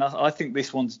 Josh. I think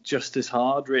this one's just as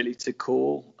hard, really, to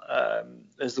call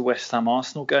as the West Ham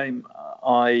Arsenal game.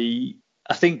 I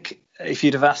think if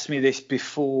you'd have asked me this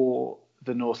before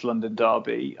the North London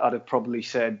derby, I'd have probably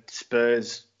said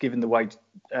Spurs, given the way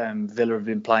Villa have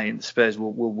been playing, Spurs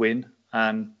will win.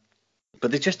 But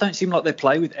they just don't seem like they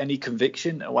play with any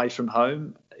conviction away from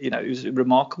home. It was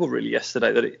remarkable, really,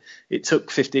 yesterday that it took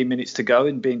 15 minutes to go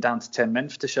and being down to 10 men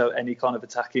to show any kind of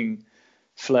attacking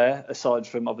flair, aside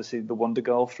from obviously the wonder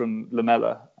goal from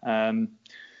Lamela.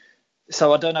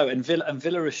 So I don't know. And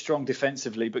Villa are strong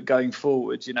defensively, but going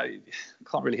forward,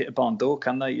 can't really hit a barn door,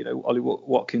 can they? Ollie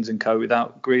Watkins and co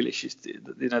without Grealish,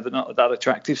 they're not that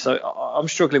attractive. So I'm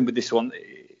struggling with this one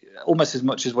almost as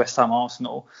much as West Ham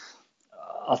Arsenal.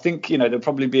 I think, there'll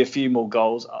probably be a few more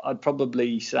goals. I'd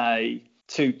probably say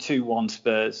 2-1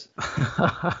 Spurs.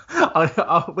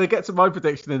 We'll get to my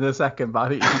prediction in a second, but I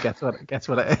think you can guess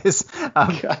what it is.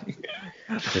 Okay.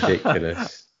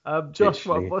 Ridiculous. Josh,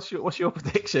 what's your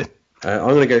prediction? I'm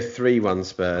going to go 3-1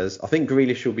 Spurs. I think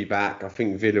Grealish will be back. I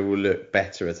think Villa will look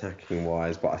better attacking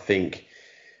wise, but I think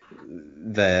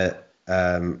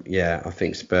I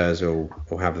think Spurs will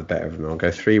have the better of them. I'll go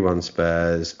 3-1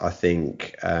 Spurs. I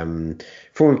think from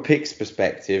a picks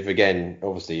perspective, again,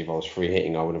 obviously if I was free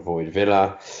hitting, I would avoid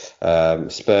Villa.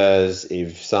 Spurs,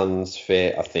 if Son's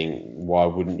fit, I think why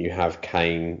wouldn't you have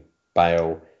Kane,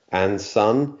 Bale and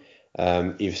Son?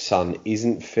 If Son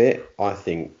isn't fit, I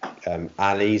think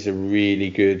Ali's a really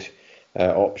good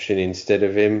option instead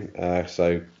of him.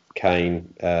 So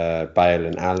Kane, Bale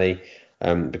and Ali.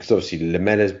 Because obviously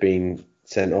Lamela's been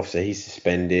sent off, so he's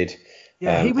suspended.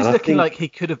 Yeah, he was looking like he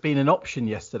could have been an option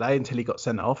yesterday until he got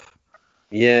sent off.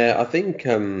 Yeah, I think,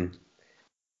 I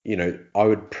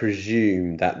would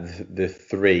presume that the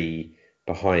three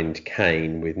behind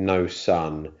Kane with no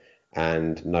Son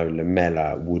and no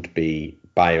Lamela would be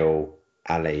Bale,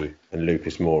 Ali and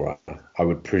Lucas Moura, I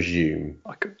would presume.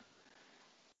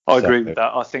 I agree with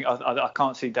that. I think I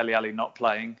can't see Dele Alli not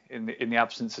playing in the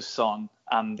absence of Son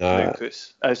and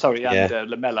Lucas.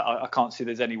 Lamela. I can't see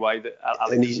there's any way that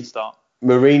Ali doesn't start.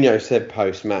 Mourinho said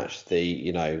post-match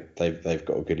they've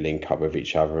got a good link up with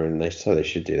each other, and they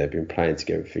should do. They've been playing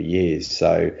together for years,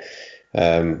 so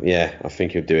I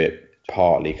think he'll do it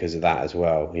partly because of that as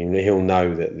well. He'll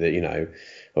know that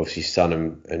obviously Son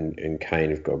and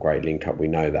Kane have got a great link up. We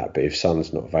know that, but if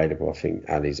Son's not available, I think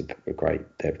Ali's a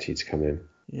great deputy to come in.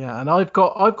 Yeah, and I've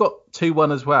got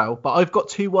 2-1 as well, but I've got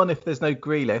 2-1 if there's no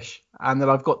Grealish, and then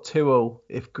I've got 2-2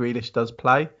 if Grealish does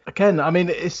play. Again, I mean,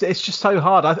 it's just so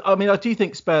hard. I mean, I do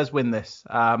think Spurs win this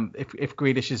if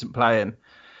Grealish isn't playing.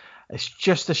 It's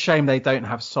just a shame they don't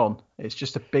have Son. It's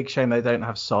just a big shame they don't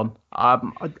have Son. I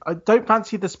don't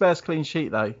fancy the Spurs clean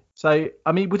sheet though. So,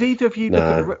 I mean, would either of you look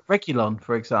at Reguilon,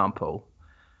 for example?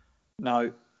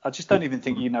 No. I just don't even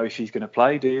think you know if he's going to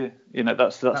play, do you? You know,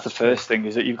 that's the first thing,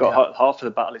 is that you've got half of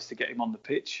the battle is to get him on the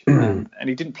pitch. And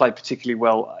he didn't play particularly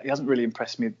well. He hasn't really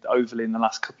impressed me overly in the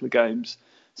last couple of games.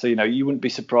 So, you know, you wouldn't be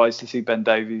surprised to see Ben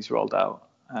Davies rolled out.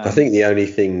 I think the only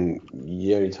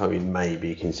time you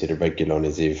maybe consider Reguilon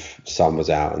is if Son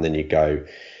was out, and then you go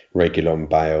Reguilon,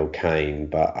 Bale, Kane.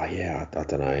 But I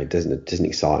don't know. It doesn't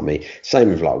excite me. Same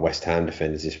with like West Ham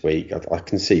defenders this week. I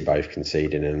can see both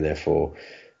conceding, and therefore,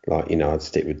 like, you know, I'd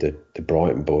stick with the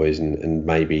Brighton boys and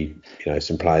maybe, you know,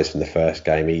 some players from the first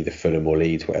game, either Fulham or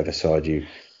Leeds, whatever side you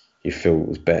feel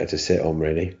was better to sit on,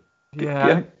 really.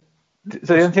 Yeah.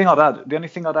 So the only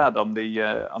thing I'd add on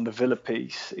the Villa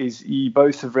piece is you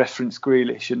both have referenced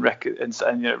Grealish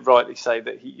and you know, rightly say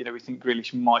that we think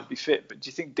Grealish might be fit. But do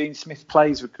you think Dean Smith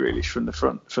plays with Grealish from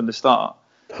the start?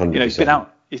 100%. You know,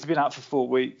 he's been out for 4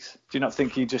 weeks. Do you not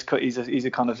think he's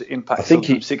a kind of impact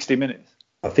from 60 minutes?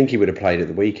 I think he would have played at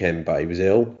the weekend, but he was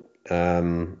ill.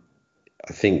 I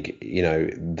think, you know,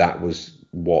 that was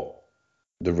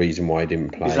the reason why he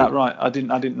didn't play. Is that right? I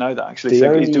didn't know that, actually.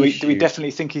 So do we definitely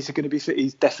think he's going to be fit?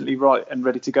 He's definitely right and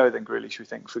ready to go then, Grealish, we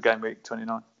think, for game week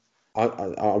 29? I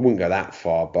wouldn't go that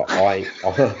far, but I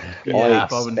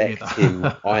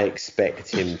expect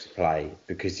him to play,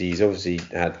 because he's obviously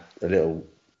had a little,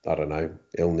 I don't know,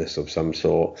 illness of some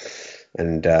sort.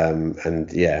 And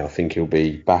I think he'll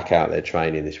be back out there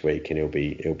training this week, and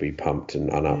he'll be pumped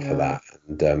and up for that.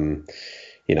 And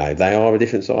you know, they are a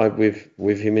different side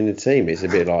with him in the team. It's a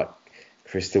bit like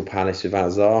Crystal Palace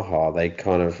without Zaha. They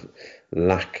kind of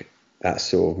lack that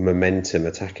sort of momentum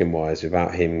attacking wise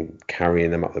without him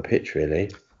carrying them up the pitch,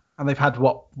 really. And they've had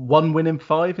 1 win in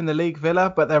 5 in the league,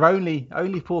 Villa, but they're only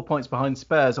 4 points behind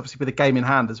Spurs, obviously with a game in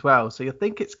hand as well. So you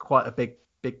think it's quite a big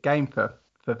game for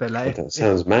Villa. That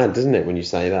sounds mad, doesn't it, when you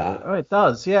say that? Oh, it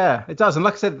does, yeah, it does. And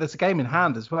like I said, there's a game in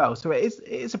hand as well, so it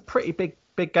is a pretty big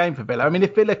game for Villa. I mean,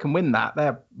 if Villa can win that,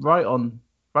 they're right on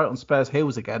Spurs'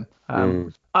 heels again.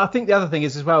 I think the other thing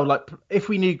is as well, like, if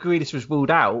we knew Grealish was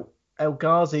ruled out, El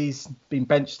Ghazi's been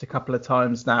benched a couple of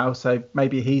times now, so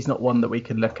maybe he's not one that we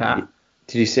can look at.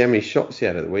 Did you see how many shots he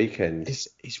had at the weekend?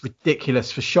 He's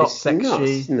ridiculous for shots, XG. Nuts,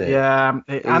 isn't it?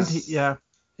 Yeah,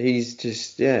 He's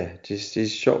just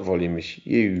his shot volume is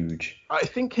huge. I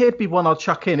think he'd be one I'd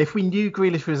chuck in if we knew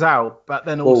Grealish was out, but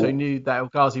then also knew that El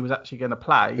Ghazi was actually going to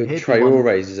play.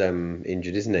 Traore's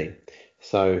injured, isn't he?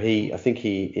 So I think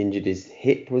he injured his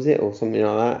hip, was it, or something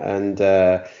like that? And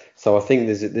so I think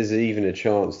there's even a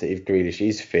chance that if Grealish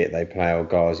is fit, they play El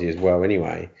Ghazi as well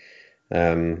anyway.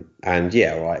 And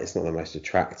yeah, right, it's not the most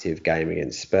attractive game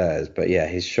against Spurs, but yeah,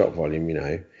 his shot volume, you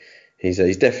know. He's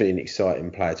definitely an exciting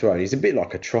player to own. He's a bit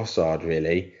like a Trossard,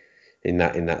 really, in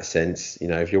that sense. You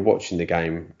know, if you're watching the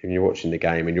game and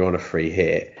you're on a free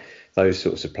hit, those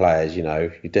sorts of players, you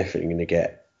know, you're definitely going to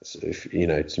get, you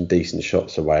know, some decent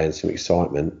shots away and some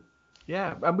excitement.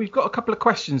 Yeah, and we've got a couple of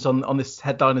questions on this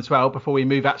headline as well before we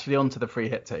move actually on to the free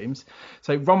hit teams.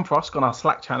 So Ron Frosk on our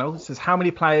Slack channel says, how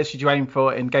many players should you aim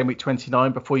for in game week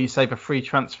 29 before you save a free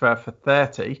transfer for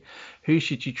 30? Who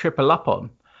should you triple up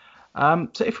on?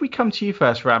 So if we come to you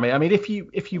first, Rami, I mean, if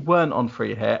you weren't on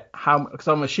free hit, because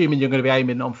I'm assuming you're going to be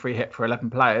aiming on free hit for 11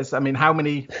 players. I mean, how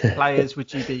many players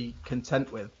would you be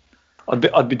content with?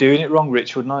 I'd be doing it wrong,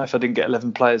 Rich, wouldn't I, if I didn't get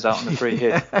 11 players out on the free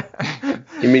hit?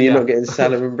 You mean you're not getting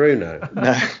Salah and Bruno?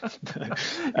 No.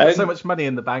 You've got so much money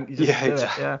in the bank. You just do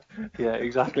exactly. it. Yeah,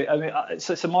 exactly. I mean,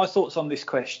 so my thoughts on this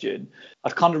question,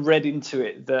 I've kind of read into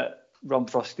it that Ron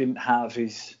Frost didn't have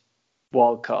his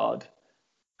wild card.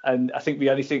 And I think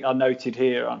the only thing I noted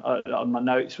here on my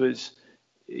notes was,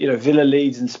 you know, Villa,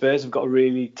 Leeds and Spurs have got a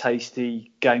really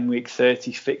tasty game week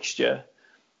 30 fixture.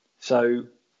 So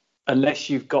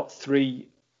unless you've got 3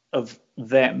 of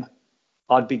them,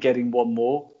 I'd be getting one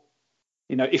more.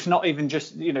 You know, if not even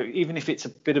just, you know, even if it's a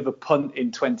bit of a punt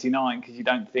in 29, because you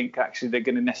don't think actually they're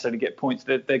going to necessarily get points,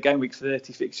 their game week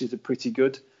 30 fixtures are pretty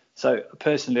good. So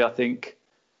personally, I think,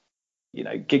 you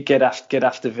know, get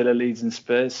after Villa, Leeds and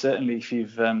Spurs. Certainly if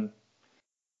you've, I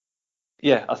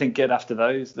think get after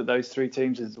those 3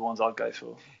 teams is the ones I'd go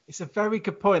for. It's a very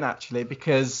good point, actually,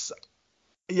 because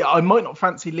I might not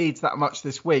fancy Leeds that much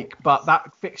this week, but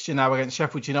that fixture now against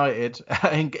Sheffield United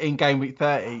in game week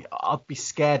 30, I'd be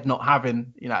scared not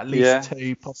having, you know, at least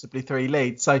 2, possibly 3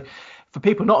 leads. So for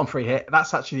people not on free hit,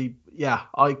 that's actually,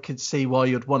 I could see why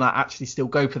you'd want to actually still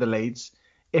go for the Leeds,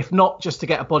 if not just to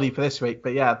get a body for this week.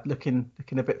 But yeah, looking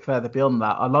a bit further beyond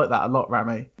that, I like that a lot,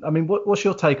 Rami. I mean, what's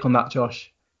your take on that,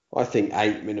 Josh? I think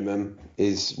 8 minimum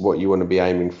is what you want to be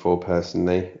aiming for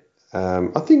personally.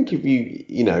 I think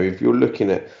if you're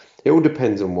looking at, it all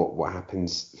depends on what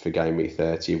happens for game week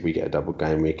 30. If we get a double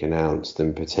game week announced,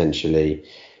 then potentially.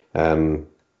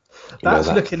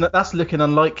 That's looking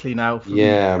unlikely now. Based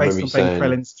on Ben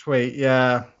Crellin's tweet.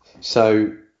 Yeah.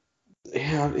 So,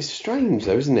 yeah, it's strange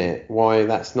though, isn't it? Why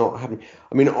that's not happening.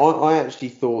 I mean, I actually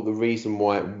thought the reason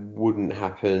why it wouldn't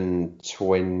happen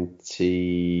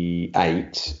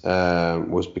 28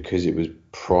 was because it was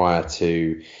prior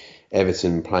to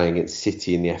Everton playing against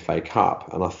City in the FA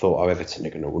Cup, and I thought, Everton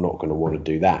are not going to want to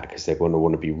do that because they're going to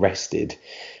want to be rested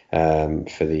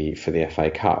for the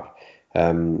FA Cup.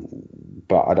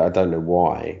 But I don't know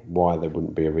why there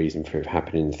wouldn't be a reason for it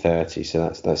happening in 30.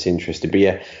 So that's interesting. But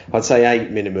yeah, I'd say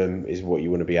 8 minimum is what you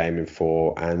want to be aiming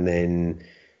for, and then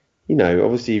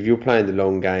obviously if you're playing the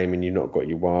long game and you've not got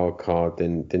your wild card,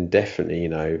 then definitely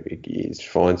it's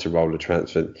fine to roll a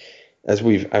transfer. As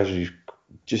we've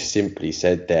just simply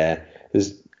said they're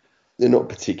not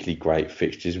particularly great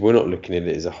fixtures. We're not looking at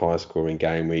it as a high scoring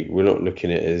game week. We're not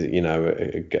looking at it as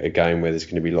a game where there's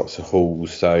going to be lots of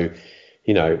hauls. So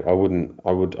I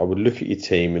would look at your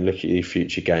team and look at your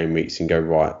future game weeks and go,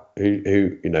 right,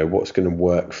 who what's going to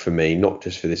work for me, not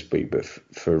just for this week, but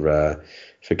for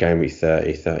game week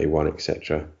 30, 31,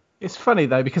 etc. It's funny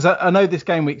though, because I know this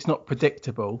game week's not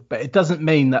predictable, but it doesn't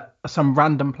mean that some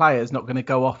random player's not going to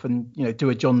go off and do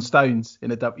a John Stones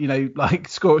in like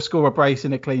score a brace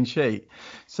in a clean sheet.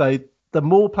 So the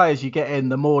more players you get in,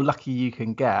 the more lucky you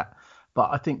can get. But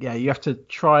I think you have to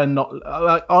try and not.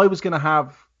 Like, I was going to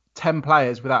have 10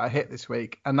 players without a hit this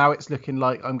week, and now it's looking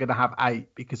like I'm going to have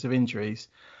 8 because of injuries.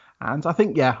 And I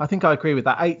think I agree with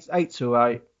that. 8's all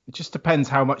right. It just depends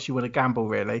how much you want to gamble,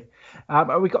 really.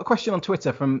 We've got a question on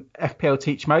Twitter from FPL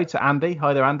Teach Mode to Andy.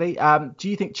 Hi there, Andy. Do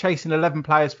you think chasing 11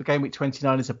 players for game week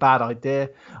 29 is a bad idea?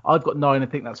 I've got 9. I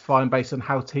think that's fine based on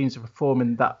how teams are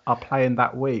performing that are playing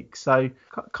that week. So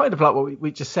kind of like what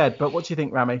we just said. But what do you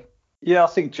think, Rami? Yeah, I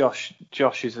think Josh's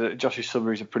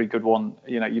summary is a pretty good one.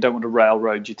 You don't want to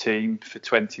railroad your team for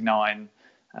 29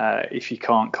 if you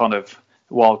can't kind of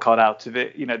wildcard out of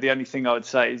it. The only thing I would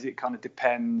say is it kind of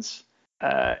depends.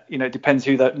 It depends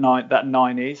who that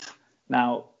 9 is.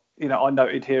 Now, I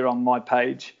noted here on my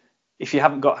page, if you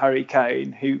haven't got Harry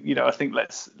Kane, who, I think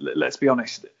let's be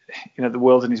honest, the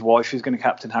world and his wife who's going to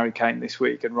captain Harry Kane this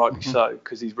week, and rightly so,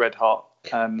 because he's red hot.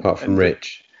 Apart from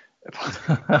Rich.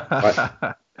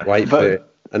 Wait for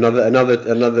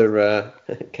another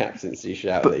captaincy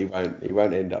shout that he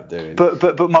won't end up doing.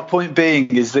 But my point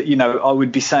being is that I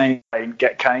would be saying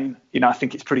get Kane. I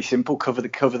think it's pretty simple. Cover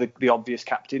the obvious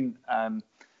captain.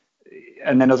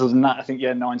 And then other than that, I think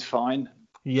 9's fine.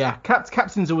 Yeah,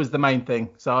 captain's always the main thing.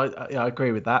 So I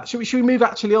agree with that. Should we move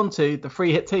actually on to the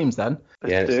free hit teams then?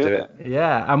 Let's do it.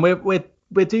 Yeah, and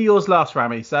we'll do yours last,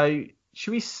 Rami. So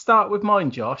should we start with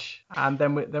mine, Josh, and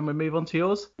then we move on to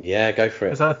yours? Yeah, go for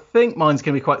it. Because I think mine's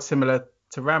going to be quite similar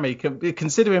to Rami,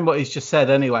 considering what he's just said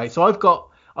anyway. So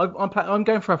I'm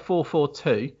going for a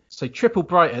 4-4-2. So triple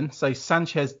Brighton, so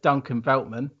Sanchez, Duncan,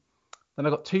 Veltman. Then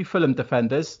I've got 2 Fulham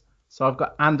defenders. So I've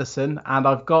got Anderson, and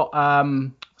I've got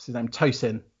what's his name,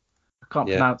 Tosin. I can't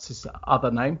pronounce his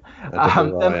other name.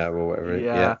 Or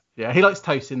whatever. Yeah, he likes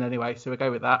Tosin anyway, so we'll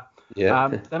go with that. Yeah.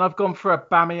 Then I've gone for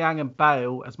Aubameyang and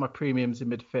Bale as my premiums in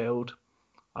midfield.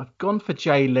 I've gone for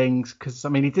Jay Lings because,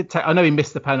 he did take... I know he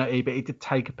missed the penalty, but he did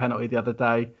take a penalty the other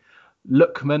day.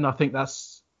 Lookman, I think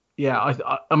that's... Yeah,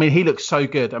 he looks so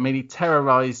good. He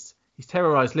terrorised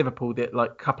Liverpool a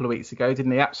couple of weeks ago,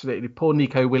 didn't he? Absolutely. Poor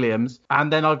Nico Williams.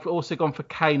 And then I've also gone for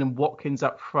Kane and Watkins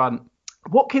up front.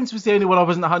 Watkins was the only one I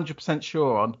wasn't 100%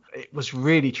 sure on. It was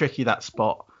really tricky, that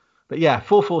spot. But yeah,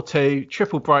 4-4-2,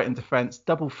 triple Brighton defence,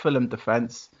 double Fulham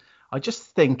defence. I just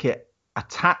think it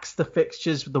attacks the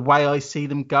fixtures the way I see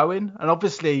them going. And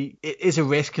obviously, it is a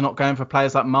risk not going for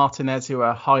players like Martinez, who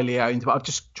are highly owned. But I've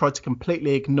just tried to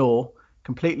completely ignore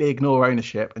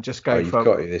ownership and just go for... You've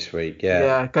got it this week, yeah.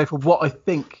 Yeah, go for what I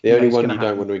think. The only one you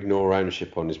don't want to ignore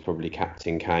ownership on is probably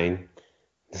Captain Kane.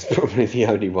 That's probably the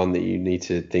only one that you need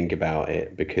to think about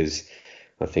it, because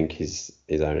I think his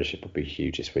ownership will be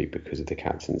huge this week because of the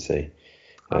captaincy.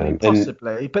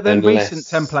 Possibly, but then recent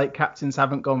template captains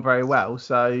haven't gone very well,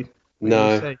 so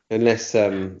no, unless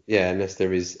there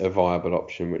is a viable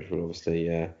option, which will obviously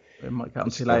we might get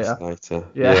onto later.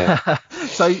 Yeah.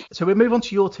 So we move on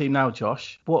to your team now,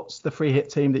 Josh. What's the free hit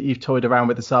team that you've toyed around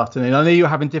with this afternoon? I know you're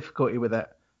having difficulty with it.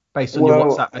 based on your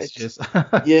WhatsApp messages.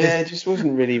 Yeah, it just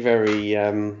wasn't really very.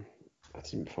 I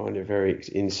didn't find it very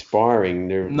inspiring.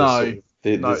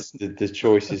 The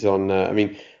choices on. I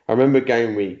mean, I remember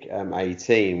game week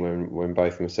 18 when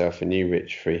both myself and you,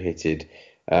 Rich, free-hitted.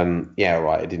 Yeah,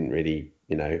 right. It didn't really,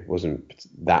 wasn't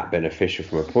that beneficial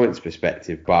from a points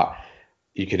perspective, but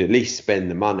you could at least spend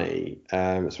the money.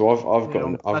 So I've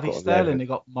got Sterling. He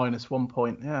got -1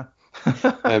 point. Yeah.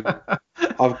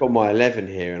 I've got my 11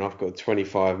 here, and I've got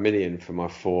 25 million for my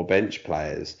 4 bench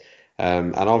players.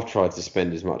 And I've tried to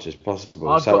spend as much as possible.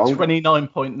 I've got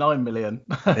 29.9 million.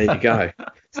 There you go.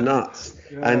 It's nuts.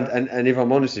 Yeah. And if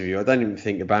I'm honest with you, I don't even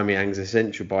think Aubameyang's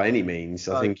essential by any means.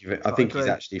 I think he's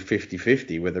actually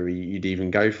 50-50 whether you'd even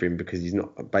go for him, because he's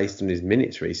not, based on his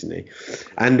minutes recently,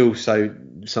 and also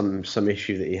some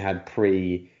issue that he had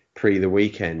pre the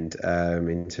weekend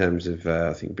in terms of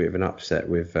I think a bit of an upset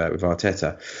with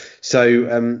Arteta. So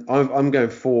I'm going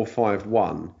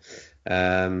 4-5-1.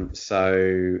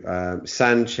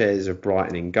 Sanchez of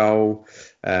Brighton in goal,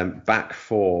 back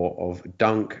 4 of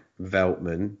Dunk,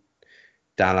 Veltman,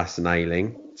 Dallas and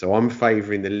Ayling. So I'm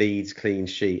favouring the Leeds clean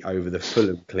sheet over the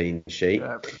Fulham clean sheet.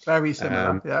 Yeah, very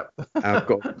similar. I've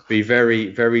got to be very,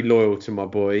 very loyal to my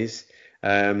boys.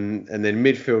 And then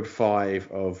midfield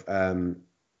 5 of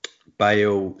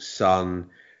Bale, Son,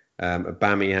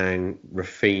 Aubameyang,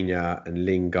 Rafinha and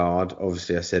Lingard.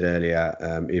 Obviously, I said earlier,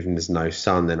 even there's no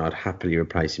Son, then I'd happily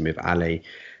replace him with Ali,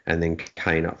 and then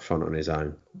Kane up front on his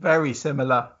own. Very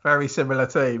similar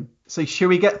team. So should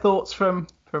we get thoughts from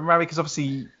Rami? Because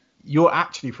obviously you're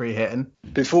actually free hitting.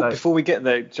 Before we get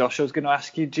there, Josh, I was going to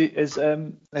ask you,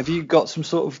 have you got some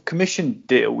sort of commission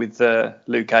deal with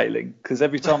Luke Ayling? Because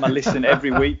every time I listen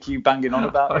every week, you banging on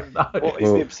about him. What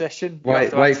is the obsession? Wait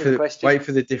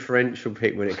for the differential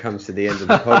pick when it comes to the end of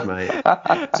the pod, mate.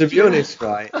 To be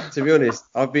honest,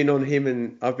 I've been on him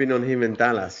and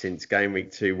Dallas since game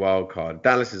week 2 wildcard.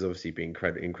 Dallas has obviously been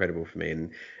incredible for me, and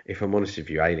if I'm honest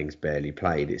with you, Ayling's barely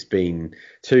played. It's been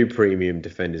 2 premium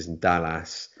defenders in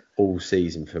Dallas all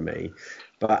season for me,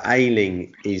 but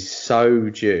Ayling is so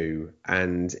due,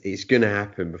 and it's going to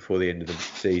happen before the end of the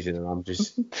season, and I'm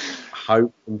just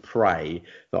hope and pray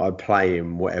that I play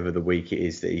him whatever the week it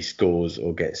is that he scores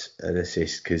or gets an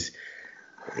assist, because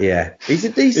he's a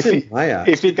decent player.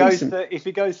 If he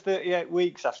goes 38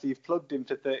 weeks after you've plugged him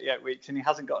for 38 weeks and he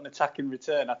hasn't got an attack in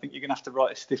return, I think you're going to have to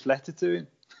write a stiff letter to him.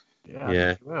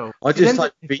 Yeah. I just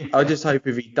hope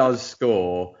if he does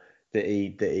score that he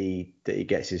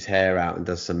gets his hair out and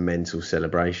does some mental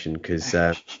celebration, because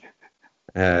I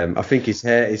think his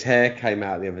hair came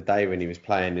out the other day when he was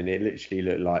playing, and it literally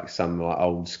looked like some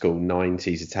old school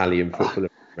 90s Italian footballer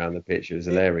around the pitch. It was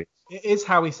hilarious. It is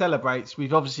how he celebrates.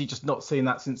 We've obviously just not seen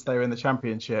that since they were in the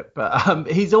Championship, but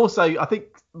he's also, I think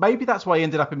maybe that's why he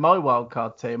ended up in my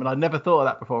wildcard team, and I never thought of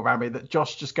that before, Rami, that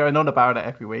Josh just going on about it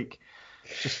every week.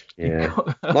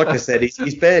 Like I said,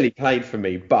 he's barely played for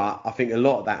me, but I think a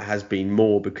lot of that has been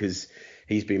more because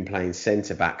he's been playing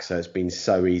centre back, so it's been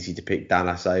so easy to pick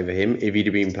Dallas over him. If he'd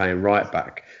have been playing right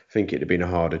back, I think it'd have been a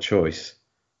harder choice.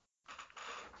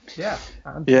 Yeah.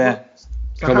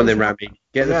 Come on then, Rami.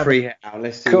 Get the free hit out.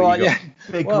 Let's see what you got.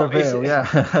 Big reveal,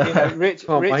 Rich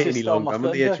can't wait has any stole longer. my I'm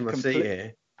at the edge of my seat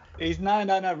here.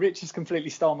 No. Rich has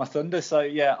completely stole my thunder. So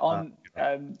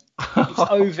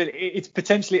it's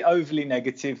potentially overly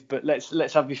negative, but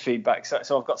let's have your feedback.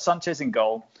 So I've got Sanchez in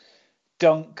goal,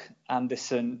 Dunk,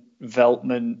 Anderson,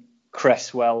 Veltman,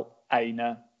 Cresswell,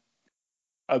 Aina,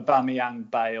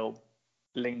 Aubameyang, Bale,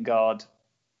 Lingard,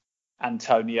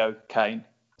 Antonio, Kane.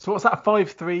 So what's that,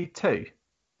 5-3-2?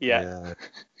 Yeah.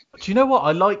 Do you know what?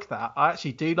 I like that. I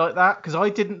actually do like that, because I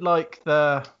didn't like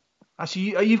the.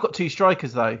 Actually, you've got 2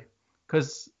 strikers though,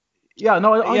 because. I'm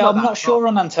not sure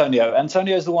on Antonio.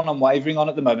 Antonio's the one I'm wavering on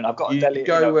at the moment. I've got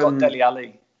Dele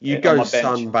Alli. You go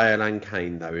Son, Bale and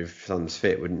Kane though, if Son's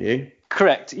fit, wouldn't you?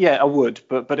 Correct. Yeah, I would.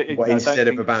 But instead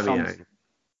of Aubameyang,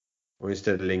 or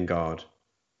instead of Lingard.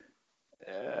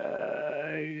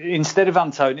 Instead of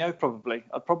Antonio, probably.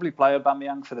 I'd probably play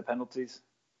Aubameyang for the penalties.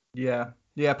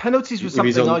 Yeah, penalties was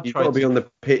something I tried. You've got to be on the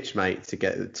pitch, mate, to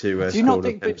get to score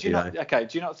the penalty. Do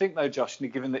you not think though, Josh,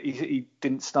 given that he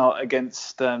didn't start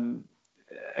against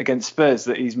Spurs,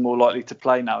 that he's more likely to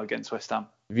play now against West Ham?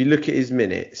 If you look at his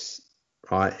minutes,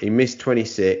 right, he missed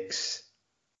 26,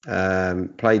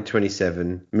 played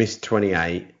 27, missed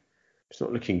 28. It's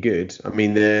not looking good. I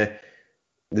mean,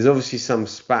 there's obviously some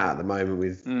spat at the moment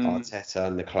with Arteta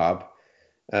and the club.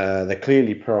 They're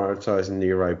clearly prioritising the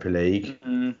Europa League.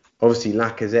 Mm-hmm. Obviously,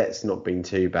 Lacazette's not been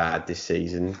too bad this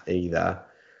season either.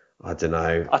 I don't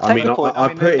know.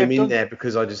 I put him in there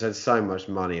because I just had so much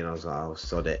money, and I was like, oh,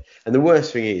 sod it. And the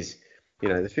worst thing is,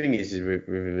 the thing is with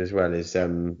him as well is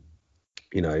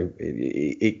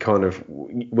it kind of,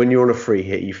 when you're on a free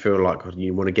hit, you feel like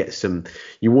you want to get some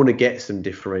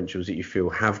differentials that you feel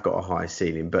have got a high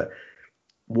ceiling. But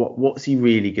what's he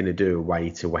really going to do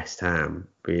away to West Ham?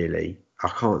 Really, I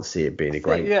can't see it being a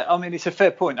great. Yeah, I mean, it's a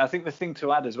fair point. I think the thing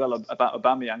to add as well about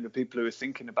Aubameyang, the people who are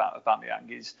thinking about Aubameyang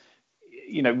is,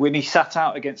 when he sat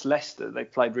out against Leicester, they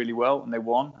played really well and they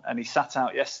won, and he sat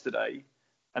out yesterday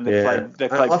and they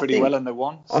played pretty well and they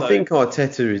won. So. I think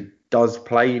Arteta does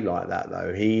play like that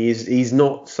though. He's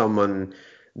not someone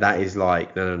that is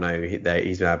like no,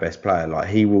 he's our best player. Like,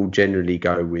 he will generally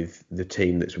go with the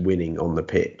team that's winning on the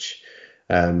pitch.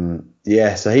 So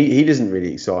he doesn't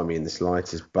really excite me in the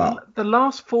slightest. But the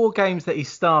last 4 games that he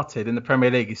started in the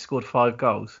Premier League, he scored 5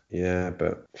 goals. Yeah,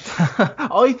 but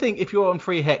I think if you're on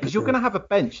free hit, because you're going to have a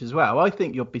bench as well, I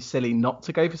think you'd be silly not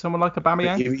to go for someone like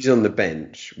Aubameyang. If he's on the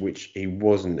bench, which he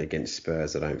wasn't against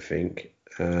Spurs, I don't think.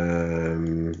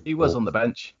 He was on the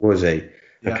bench. Was he?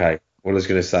 Yeah. Okay. Well, I was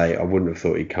going to say I wouldn't have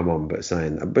thought he'd come on, but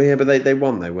saying that. But they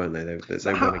won, weren't they? They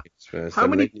won against Spurs. They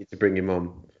need to bring him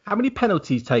on. How many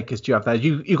penalty takers do you have there?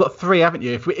 You've got 3, haven't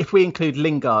you? If we include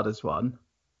Lingard as one.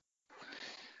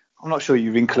 I'm not sure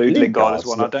you include Lingard as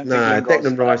one. I don't think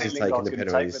Declan Rice is taking the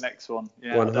penalties. Take the next one.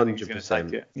 Yeah,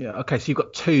 100%. Yeah. Okay, so you've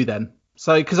got 2 then.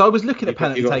 So because I was looking at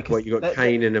penalty takers. You got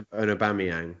Kane and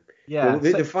Aubameyang. Yeah. Well,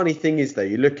 the funny thing is though,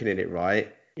 you're looking at it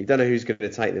right. You don't know who's going to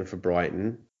take them for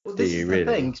Brighton. Well, this is the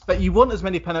thing, but you want as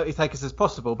many penalty takers as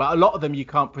possible, but a lot of them you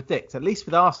can't predict. At least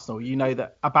with Arsenal, you know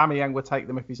that Aubameyang will take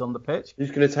them if he's on the pitch. Who's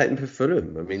going to take them for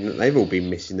Fulham? I mean, they've all been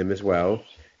missing them as well.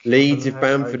 Leeds, if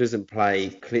Bamford doesn't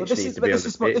play, Klitsch needs to be on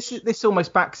the pitch. This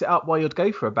almost backs it up why you'd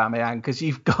go for Aubameyang, because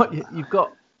you've got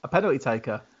a penalty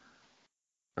taker.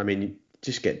 I mean,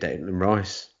 just get Declan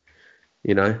Rice.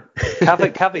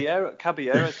 Caballero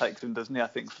takes him, doesn't he? I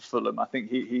think for Fulham, I think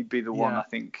he'd be the one. I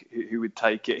think who would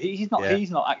take it. He's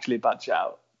not actually a bad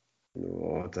shout.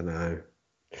 Oh, I don't know.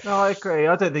 No, I agree.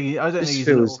 I don't think he's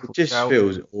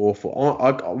feels awful.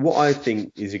 What I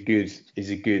think is a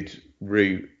good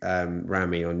route,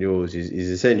 Rami, on yours is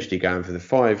essentially going for the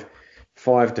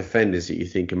five defenders that you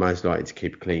think are most likely to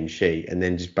keep a clean sheet, and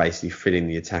then just basically filling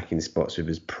the attacking spots with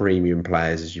as premium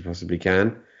players as you possibly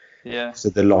can. Yeah. So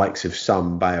the likes of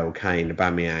Son, Bale, Kane,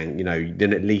 Aubameyang,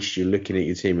 then at least you're looking at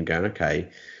your team and going, okay,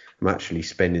 I'm actually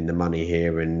spending the money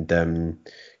here, and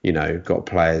got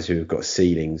players who have got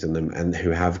ceilings on them and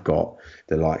who have got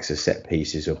the likes of set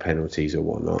pieces or penalties or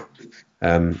whatnot.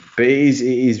 But it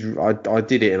is. I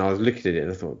did it and I was looking at it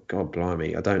and I thought, God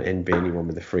blimey, I don't envy anyone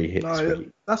with a free hit this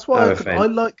week. That's why I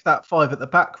like that 5 at the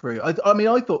back route. I mean,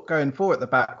 I thought going 4 at the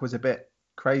back was a bit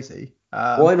crazy.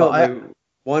 Why not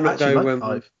go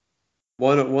 5?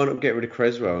 Why not get rid of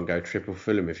Creswell and go triple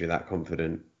Fulham if you're that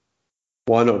confident?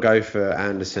 Why not go for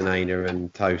Anderson, Aina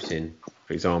and Tosin,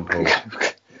 for example?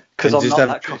 Because I'm not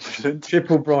that confident.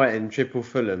 Triple Brighton, triple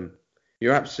Fulham.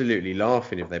 You're absolutely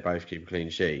laughing if they both keep a clean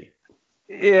sheet.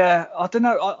 Yeah, I don't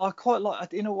know. I quite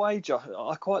like, in a way, Josh.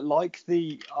 I quite like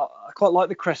the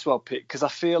Cresswell pick, because I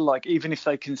feel like even if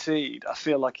they concede, I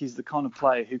feel like he's the kind of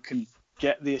player who can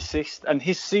get the assist, and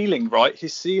his ceiling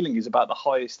is about the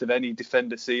highest of any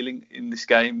defender ceiling in this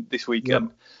game this weekend.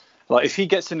 Yep. Like, if he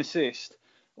gets an assist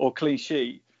or clean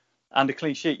sheet,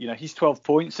 he's 12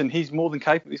 points and he's more than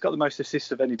capable. He's got the most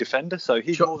assists of any defender, so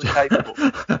he's more than capable.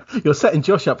 You're setting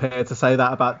Josh up here to say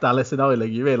that about Dallas and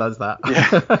Eiling. You realise that?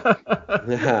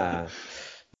 Yeah.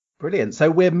 Brilliant. So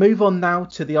we'll move on now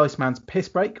to the Iceman's Piss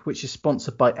Break, which is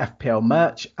sponsored by FPL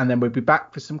Merch, and then we'll be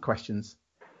back for some questions.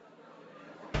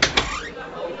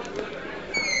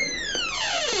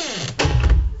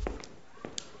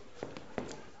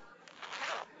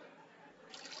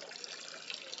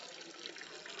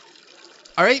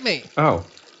 All right, mate. Oh,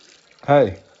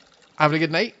 hey. Having a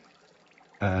good night?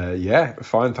 Yeah,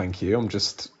 fine, thank you. I'm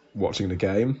just watching the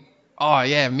game. Oh,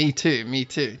 yeah, me too.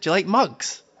 Do you like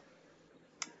mugs?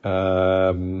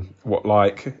 What,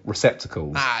 like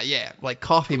receptacles? Ah, yeah, like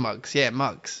coffee mugs. Yeah,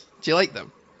 mugs. Do you like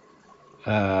them?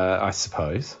 I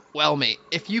suppose. Well, mate,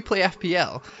 if you play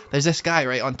FPL, there's this guy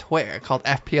right on Twitter called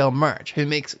FPL Merch who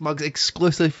makes mugs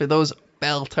exclusively for those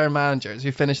belter managers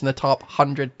who finish in the top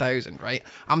 100,000, right?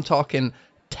 I'm talking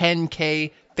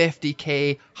 10k,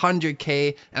 50k,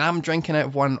 100k, and I'm drinking out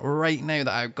of one right now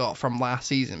that I got from last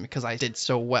season because I did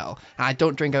so well, and I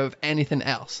don't drink out of anything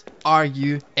else. Are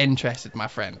you interested, my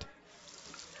friend?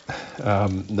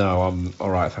 No, I'm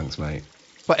alright, thanks, mate.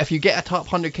 But if you get a top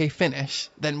 100k finish,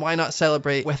 then why not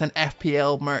celebrate with an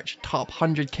FPL Merch top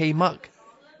 100k mug?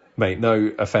 Mate,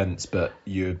 no offence, but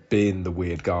you're being the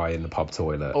weird guy in the pub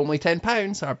toilet. Only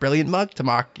 £10, a brilliant mug to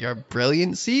mark your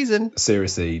brilliant season.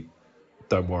 Seriously,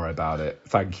 don't worry about it.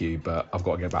 Thank you, but I've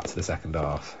got to get back to the second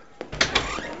half.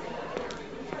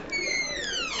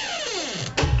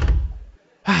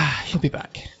 He'll be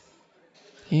back.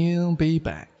 He'll be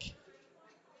back.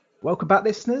 Welcome back,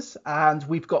 listeners, and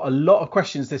we've got a lot of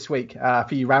questions this week for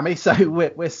you, Rami. So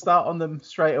we'll start on them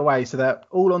straight away. So they're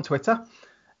all on Twitter.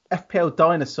 FPL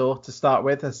Dinosaur, to start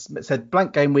with, has said,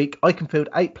 blank game week, I can field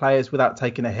 8 players without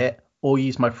taking a hit or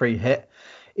use my free hit.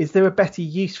 Is there a better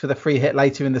use for the free hit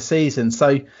later in the season?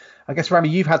 So I guess, Rami,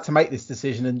 you've had to make this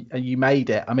decision and you made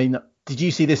it. I mean, did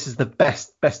you see this as the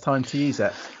best time to use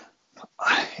it?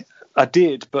 I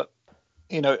did, but,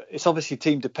 it's obviously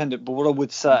team dependent. But what I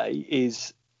would say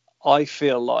is I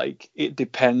feel like it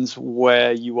depends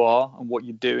where you are and what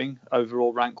you're doing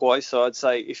overall rank wise. So I'd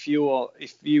say if you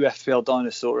FPL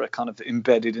Dinosaur are kind of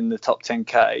embedded in the top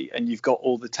 10k and you've got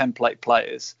all the template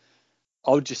players,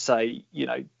 I would just say,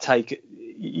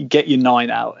 you get your 9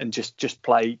 out and just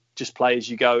play as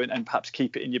you go and perhaps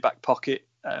keep it in your back pocket.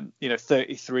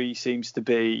 33 seems to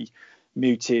be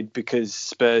muted because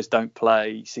Spurs don't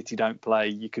play, City don't play.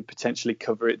 You could potentially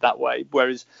cover it that way.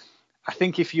 Whereas I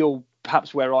think if you're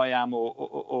perhaps where I am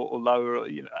or lower,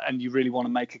 and you really want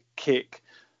to make a kick,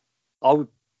 I would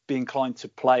be inclined to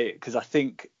play it because I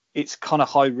think it's kind of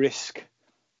high risk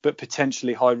but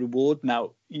potentially high reward.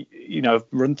 Now,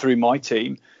 run through my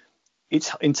team,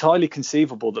 it's entirely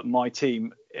conceivable that my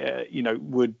team,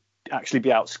 would actually be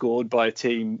outscored by a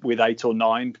team with 8 or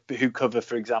 9 who cover,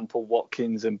 for example,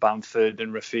 Watkins and Bamford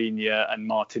and Rafinha and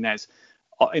Martinez.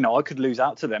 I could lose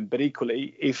out to them, but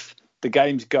equally, if the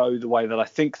games go the way that I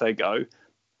think they go,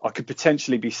 I could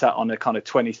potentially be sat on a kind of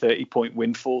 20-30 point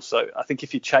windfall. So I think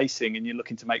if you're chasing and you're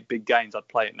looking to make big gains, I'd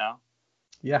play it now.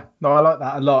 Yeah, no, I like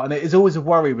that a lot. And it is always a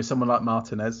worry with someone like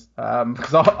Martinez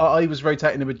because I was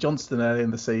rotating him with Johnston early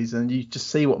in the season. You just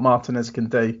see what Martinez can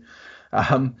do.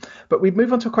 But we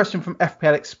move on to a question from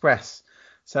FPL Express.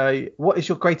 So what is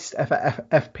your greatest ever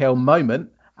FPL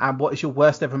moment and what is your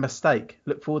worst ever mistake?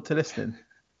 Look forward to listening.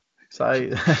 So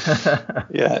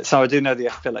yeah, so I do know the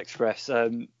FPL Express. So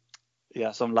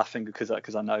I'm laughing because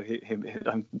I know him.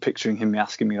 I'm picturing him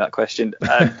asking me that question.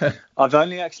 I've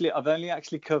only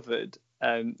actually covered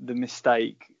the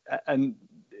mistake, and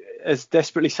as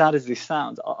desperately sad as this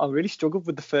sounds, I really struggled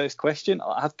with the first question.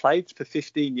 I have played for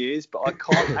 15 years, but I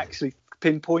can't actually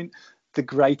pinpoint the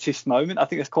greatest moment. I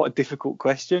think that's quite a difficult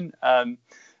question.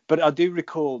 But I do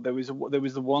recall there was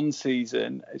the one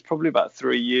season, it's probably about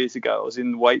 3 years ago, I was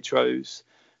in Waitrose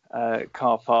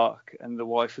car park and the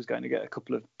wife was going to get a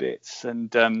couple of bits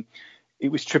and it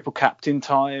was triple captain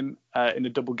time in a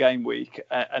double game week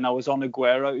and I was on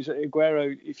Aguero. It was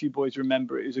Aguero, if you boys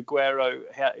remember, it was Aguero.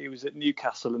 He was at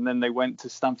Newcastle and then they went to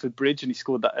Stamford Bridge and he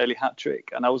scored that early hat trick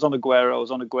and I was on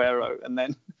Aguero and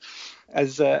then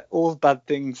as all bad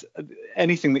things,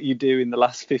 anything that you do in the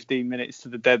last 15 minutes to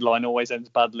the deadline always ends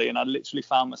badly, and I literally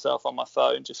found myself on my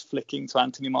phone just flicking to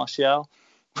Anthony Martial,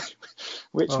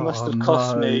 which must have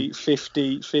cost me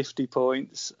 50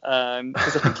 points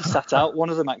because I think he sat out one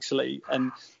of them actually,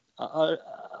 and I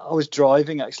was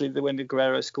driving actually when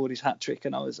Aguero scored his hat trick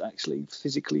and I was actually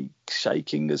physically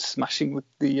shaking as smashing with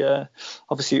the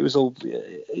obviously it was all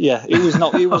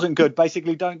it wasn't good.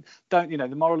 Basically don't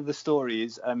the moral of the story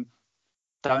is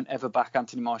don't ever back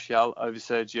Anthony Martial over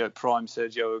prime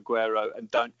Sergio Aguero,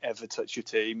 and don't ever touch your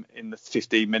team in the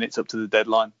 15 minutes up to the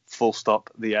deadline. Full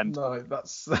stop. The end. No,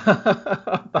 that's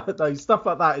no, stuff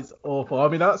like that is awful. I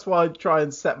mean, that's why I try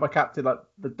and set my captain like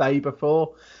the day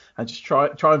before, and just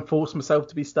try and force myself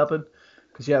to be stubborn.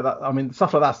 Because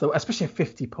stuff like that, especially a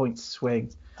 50-point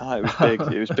swing. Oh, it was big.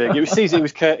 It was big.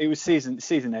 It was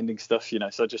season-ending stuff,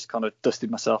 So I just kind of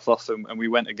dusted myself off, and we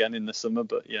went again in the summer.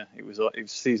 But yeah, it was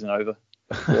season over.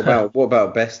 What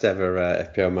about best ever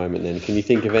FPL moment then? Can you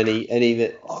think of any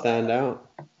that stand out?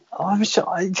 I'm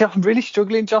really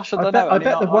struggling, Josh. I bet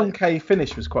the 1K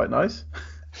finish was quite nice.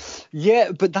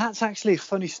 Yeah, but that's actually a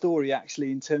funny story,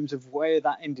 actually, in terms of where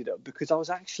that ended up, because I was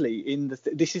actually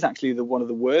this is actually one of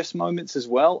the worst moments as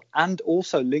well, and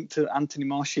also linked to Anthony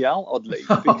Martial, oddly,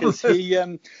 because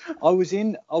I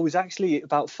was actually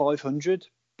about 500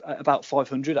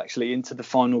 actually into the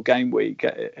final game week,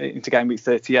 into game week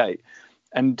 38.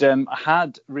 And I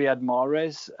had Riyad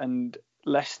Mahrez and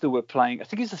Leicester were playing. I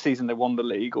think it's the season they won the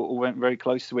league or went very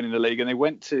close to winning the league. And they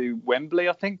went to Wembley,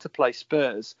 I think, to play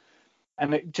Spurs.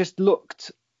 And it just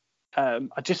looked, I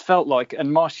just felt like,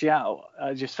 and Martial,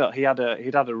 I just felt he'd had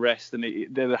a rest and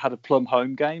they had a plum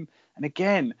home game. And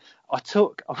again, I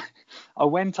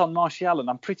went on Martial, and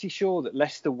I'm pretty sure that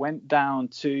Leicester went down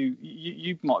to,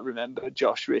 you might remember,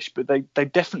 Josh Rish, but they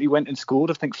definitely went and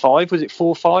scored, I think 5, was it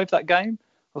 4-5 that game?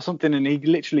 Or something, and he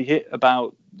literally hit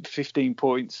about 15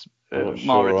 points I'm not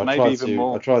Mahrez, sure. maybe even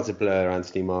more. I tried to blur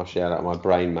Anthony Martial out of my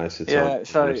brain most of the time.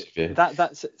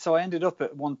 Yeah, so so I ended up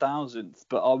at 1,000th,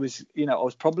 but I was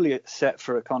probably set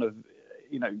for a kind of,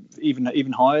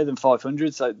 even higher than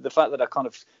 500. So the fact that I kind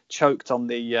of choked on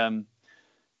the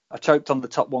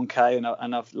top 1K,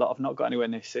 and I've not got anywhere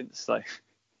near since. So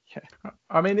yeah.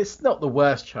 I mean, it's not the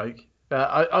worst choke.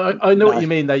 I know what you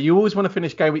mean though. You always want to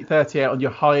finish game week 38 on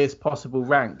your highest possible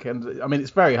rank, and I mean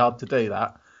it's very hard to do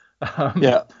that.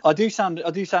 Yeah, I do sound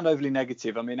overly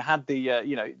negative. I mean, I had the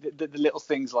the little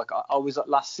things like I was at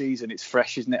last season. It's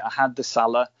fresh, isn't it? I had the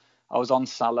Salah. I was on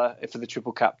Salah for the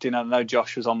triple captain. I know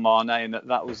Josh was on Mane, and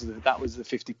that was the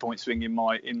 50-point swing in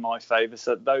my favour.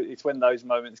 So it's when those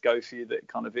moments go for you that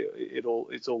kind of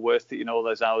it's all worth it. All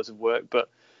those hours of work. But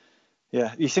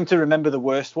yeah, you seem to remember the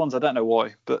worst ones. I don't know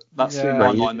why, but that's in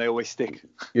my mind. They always stick.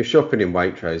 You're shopping in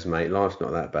Waitrose, mate. Life's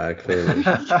not that bad, clearly.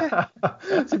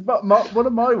 See, but one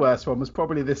of my worst one was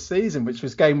probably this season, which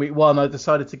was game week 1. I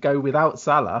decided to go without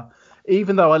Salah,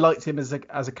 even though I liked him as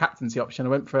a captaincy option.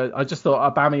 I just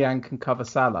thought Aubameyang can cover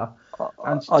Salah.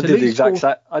 And I did the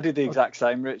exact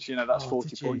same, Rich. That's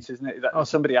 40 points, isn't it?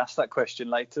 Somebody asked that question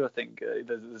later. I think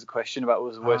there's a question about what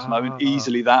was the worst moment.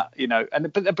 Easily that,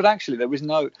 but actually there was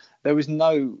no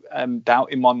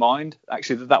doubt in my mind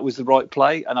actually that was the right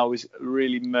play, and I was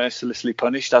really mercilessly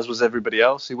punished, as was everybody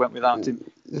else who went without him.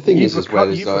 The thing is, as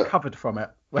well, you've recovered from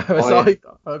it. Whereas I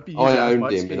owned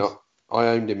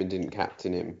him and didn't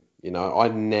captain him.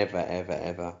 I'd never, ever,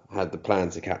 ever had the plan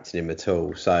to captain him at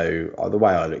all. So the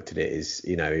way I looked at it is,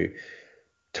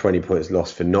 20 points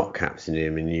lost for not captaining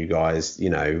him, and you guys,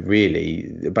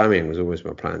 really, Aubameyang was always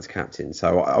my plan to captain.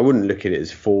 So I wouldn't look at it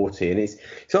as 40. And it's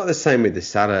not the same with the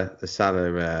Salah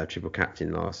triple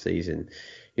captain last season.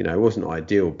 It wasn't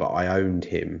ideal, but I owned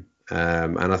him.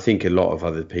 And I think a lot of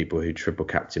other people who triple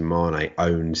captain Mane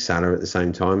owned Salah at the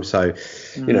same time. So,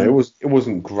 it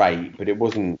wasn't great, but it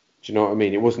wasn't. Do you know what I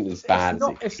mean? It wasn't as bad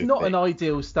It's not an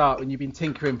ideal start when you've been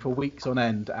tinkering for weeks on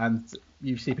end and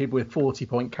you see people with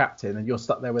 40-point captain and you're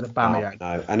stuck there with Aubameyang.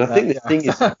 No, and I think the thing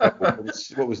is,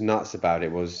 what was nuts about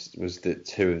it was that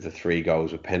 2 of the 3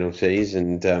 goals were penalties,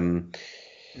 and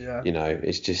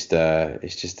it's just a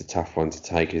tough one to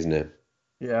take, isn't it?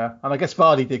 Yeah, and I guess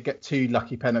Vardy did get 2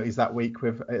 lucky penalties that week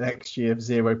with an XG of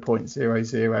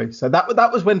 0.00. So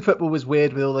that was when football was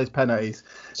weird with all those penalties.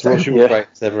 So what's your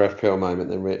greatest ever FPL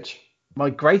moment then, Rich? My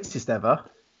greatest ever?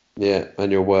 Yeah,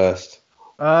 and your worst?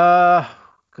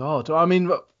 God, I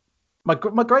mean, my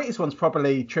greatest one's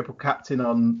probably triple captain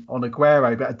on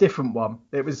Aguero, but a different one.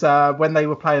 It was when they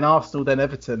were playing Arsenal, then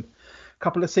Everton, a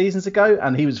couple of seasons ago,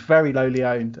 and he was very lowly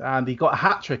owned, and he got a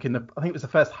hat-trick I think it was the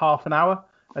first half an hour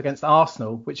against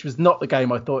Arsenal, which was not the game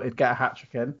I thought he'd get a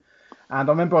hat-trick in. And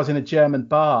I remember I was in a German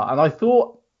bar, and I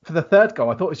thought for the third goal,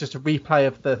 I thought it was just a replay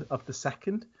of the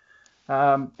second.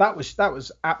 That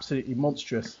was absolutely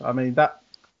monstrous. I mean, I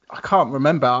can't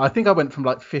remember. I think I went from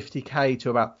like 50k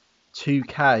to about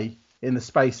 2k in the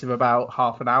space of about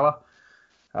half an hour.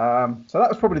 So that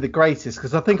was probably the greatest,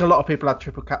 because I think a lot of people had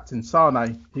triple captain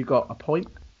Sane, who got a point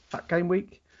that game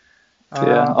week.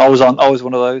 Yeah, I was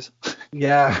one of those.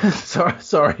 Yeah,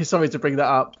 sorry to bring that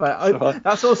up, but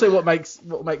that's also what makes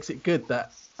it good,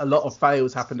 that a lot of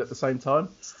fails happened at the same time,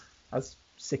 as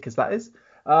sick as that is.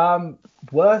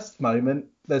 Worst moment,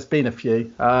 there's been a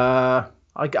few. I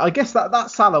guess that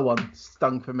Salah one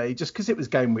stung for me, just because it was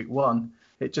game week 1.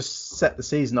 It just set the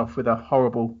season off with a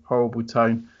horrible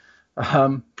tone.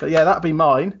 But yeah, that'd be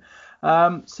mine.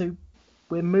 So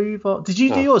we'll move on. Did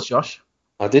you do yours, Josh?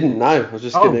 I didn't know. I was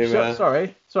just going to.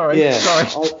 Sorry. Yeah. Sorry.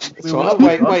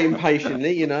 I'm waiting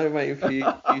patiently. Waiting for you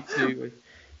to,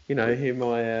 hear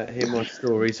my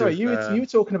stories. Sorry, you were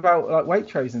talking about like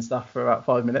Waitrose and stuff for about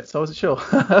 5 minutes. So I wasn't sure.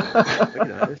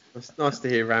 It's nice to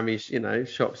hear Rami's,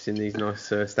 shops in these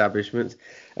nice establishments.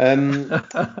 I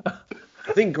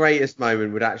think greatest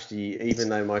moment would actually, even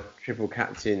though my triple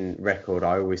captain record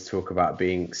I always talk about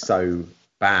being so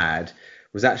bad,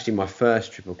 was actually my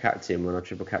first triple captain when I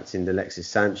triple captained Alexis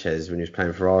Sanchez when he was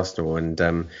playing for Arsenal, and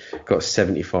got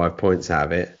 75 points out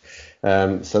of it.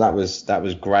 So that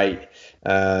was great.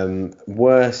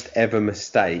 Worst ever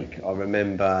mistake, I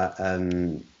remember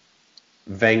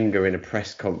Wenger in a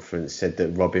press conference said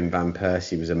that Robin van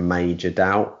Persie was a major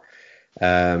doubt,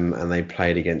 and they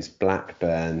played against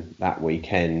Blackburn that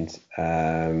weekend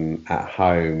at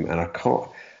home, and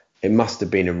it must have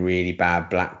been a really bad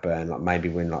Blackburn, like maybe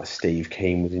when like Steve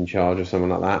Keane was in charge or something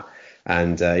like that.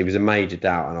 And he was a major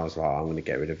doubt, and I was like, I'm going to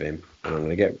get rid of him. And I'm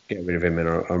going to get rid of him. And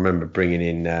I remember bringing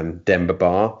in Demba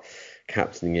Ba,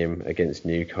 captaining him against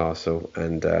Newcastle,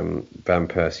 and Van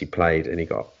Persie played, and he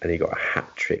got a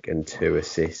hat trick and 2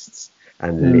 assists.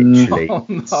 and literally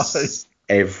no.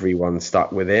 everyone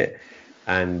stuck with it.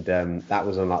 And that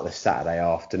was on like the Saturday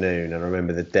afternoon. And I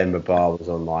remember the Denver bar was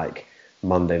on like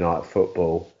Monday Night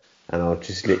Football, and I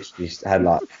just literally had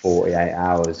like 48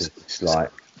 hours of just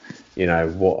like,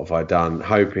 what have I done?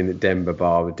 Hoping that Denver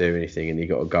bar would do anything, and he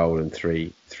got a goal and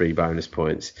three bonus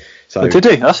points. So did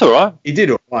he? That's all right. He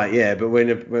did all right, yeah. But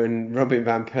when Robin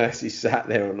van Persie sat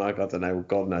there on like, I don't know,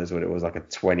 God knows what it was, like a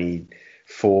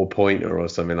 24-pointer or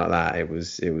something like that, it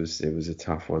was a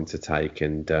tough one to take.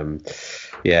 And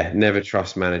never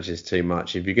trust managers too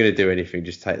much. If you're going to do anything,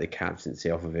 just take the captaincy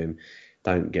off of him.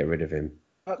 Don't get rid of him.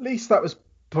 At least that was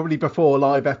probably before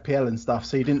live FPL and stuff,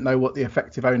 so you didn't know what the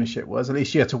effective ownership was. At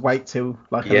least you had to wait till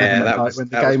like 11 at night when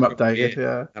the game updated.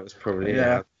 Yeah, that was probably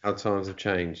how times have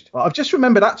changed. Well, I've just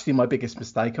remembered actually my biggest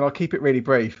mistake, and I'll keep it really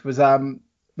brief, was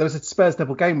there was a Spurs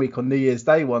double game week on New Year's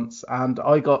Day once, and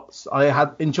I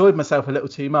had enjoyed myself a little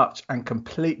too much and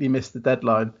completely missed the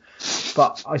deadline.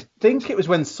 But I think it was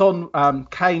when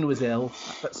Kane was ill,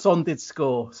 but Son did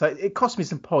score. So it cost me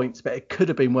some points, but it could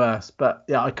have been worse. But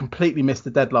yeah, I completely missed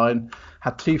the deadline,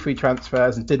 had 2 free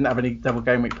transfers and didn't have any double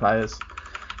game week players.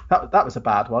 That was a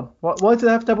bad one. Why do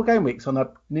they have double game weeks on a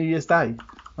New Year's Day?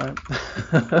 Right.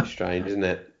 Strange, isn't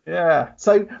it? Yeah.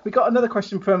 So we got another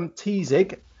question from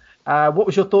T-Zig. What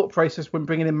was your thought process when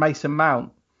bringing in Mason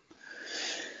Mount?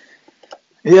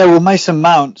 Yeah, well, Mason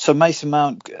Mount. So Mason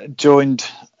Mount joined.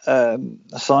 I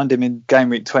signed him in game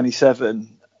week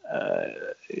 27.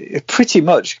 Pretty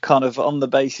much kind of on the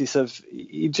basis of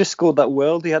he just scored that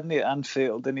worldie, hadn't he, at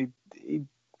Anfield, and he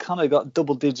kind of got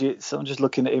double digits. I'm just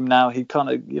looking at him now. He kind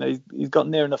of, he's got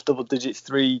near enough double digits,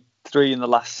 three in the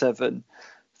last 7.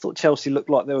 Thought Chelsea looked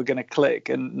like they were going to click,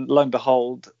 and lo and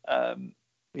behold,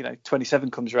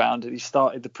 27 comes round and he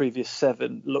started the previous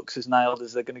 7, looks as nailed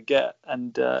as they're going to get,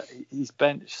 and he's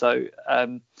benched. So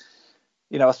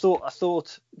I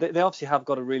thought they obviously have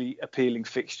got a really appealing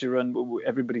fixture, and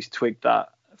everybody's twigged that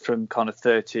from kind of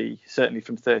 30, certainly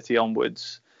from 30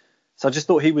 onwards. So I just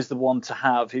thought he was the one to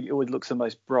have. He always looks the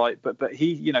most bright, but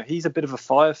he, he's a bit of a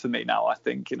fire for me now. I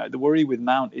think, the worry with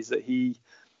Mount is that he,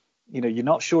 you're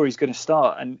not sure he's going to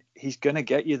start, and he's going to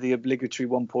get you the obligatory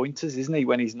 1-pointers, isn't he,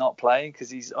 when he's not playing, because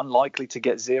he's unlikely to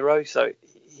get 0. So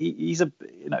he's I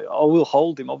will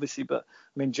hold him obviously, but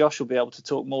I mean, Josh will be able to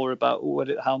talk more about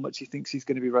how much he thinks he's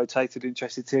going to be rotated.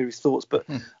 Interested to hear his thoughts, but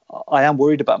I am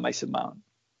worried about Mason Mount.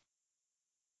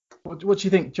 What do you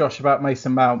think, Josh, about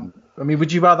Mason Mount? I mean,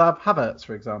 would you rather have Havertz,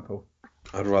 for example?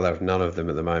 I'd rather have none of them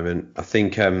at the moment. I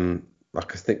think, I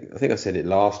think I said it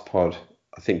last pod.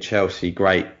 I think Chelsea,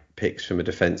 great picks from a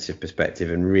defensive perspective,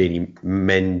 and really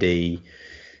Mendy,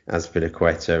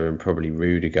 Azpilicueta, and probably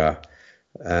Rudiger.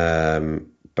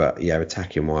 But yeah,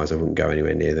 attacking wise, I wouldn't go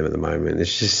anywhere near them at the moment.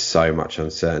 There's just so much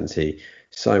uncertainty,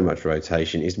 so much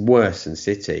rotation. It's worse than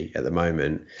City at the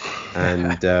moment,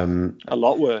 and a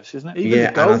lot worse, isn't it? Even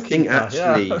and I think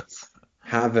actually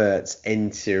Havertz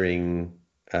entering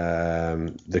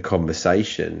the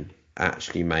conversation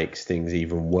actually makes things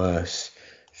even worse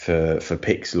for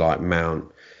picks like Mount.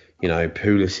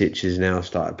 Pulisic has now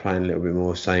started playing a little bit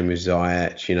more, same with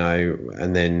Ziyech,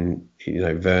 and then,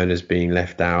 Werner's being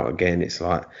left out again. It's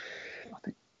like,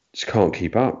 just can't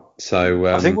keep up. So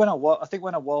I think when I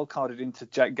wildcarded into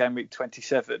game week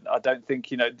 27, I don't think,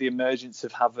 the emergence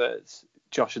of Havertz,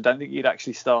 Josh, I don't think he'd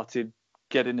actually started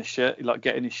getting his shirt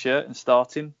and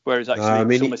starting, whereas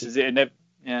actually it's almost as it,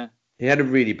 yeah. He had a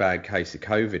really bad case of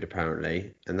COVID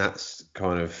apparently, and that's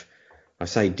kind of, I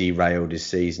say derailed his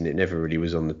season. It never really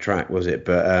was on the track, was it?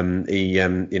 But he,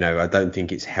 I don't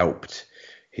think it's helped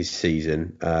his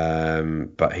season.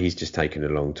 But he's just taken a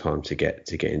long time to get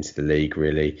into the league.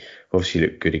 Really, obviously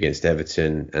looked good against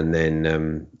Everton, and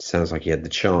then sounds like he had the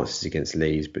chances against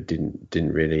Leeds, but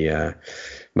didn't really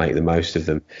make the most of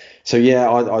them. So yeah,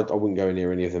 I wouldn't go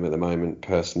near any of them at the moment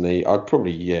personally. I'd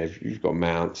probably if you've got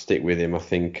Mount, stick with him. I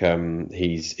think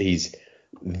he's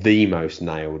the most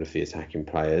nailed of the attacking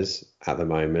players at the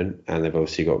moment, and they've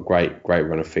obviously got great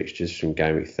run of fixtures from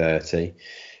game week 30.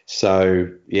 So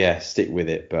yeah, stick with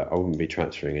it, but I wouldn't be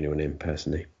transferring anyone in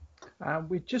personally.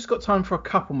 We've just got time for a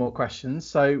couple more questions.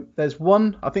 So there's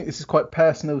one, I think this is quite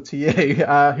personal to you.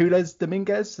 Jules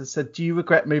Dominguez has said, do you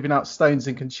regret moving out Stones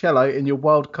and Cancelo in your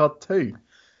wildcard too?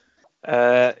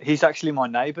 He's actually my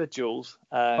neighbour, Jules.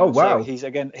 Oh wow! So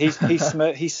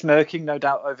he's smirking, no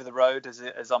doubt, over the road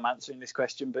as I'm answering this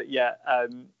question. But yeah.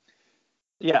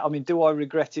 I mean, do I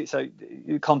regret it? So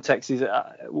the context is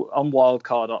on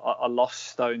wildcard, I lost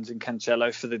Stones and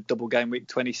Cancelo for the double game week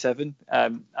 27. I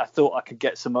thought I could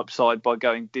get some upside by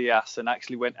going Diaz, and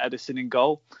actually went Ederson in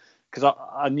goal. because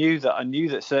I knew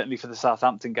that certainly for the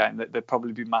Southampton game that there'd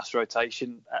probably be mass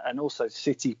rotation, and also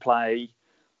City play.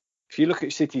 If you look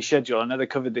at City's schedule, I know they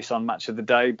covered this on Match of the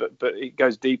Day, but it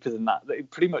goes deeper than that.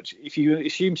 Pretty much, if you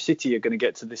assume City are going to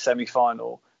get to the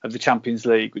semi-final of the Champions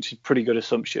League, which is a pretty good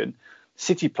assumption,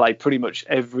 City play pretty much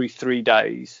every 3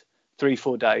 days,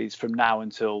 3-4 days from now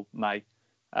until May,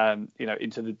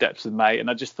 into the depths of May. And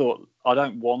I just thought, I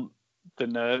don't want the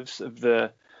nerves of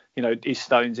is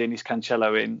Stones in, is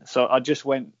Cancelo in. So I just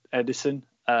went Ederson,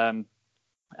 and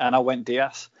I went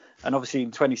Diaz. And obviously in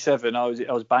 27, I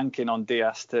was banking on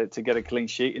Diaz to get a clean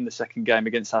sheet in the second game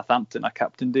against Southampton. I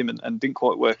captained him and didn't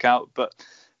quite work out. But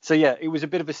so yeah, it was a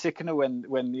bit of a sickener when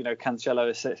Cancelo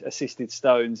assisted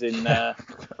Stones in.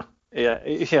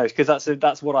 Because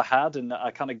that's what I had, and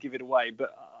I kind of give it away. But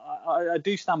I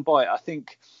do stand by it. I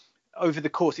think over the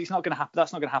course, it's not going to happen.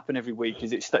 That's not going to happen every week.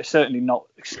 It's certainly not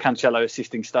Cancelo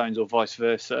assisting Stones or vice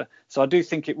versa. So I do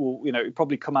think it will. It'll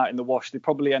probably come out in the wash. They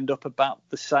probably end up about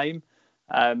the same.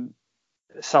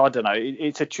 So I don't know.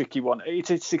 It's a tricky one.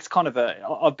 It's kind of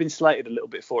I've been slated a little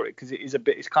bit for it because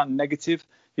it's kind of negative.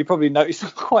 You probably noticed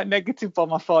I'm quite negative by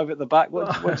my 5 at the back.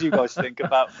 What do you guys think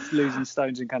about losing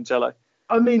Stones and Cancelo?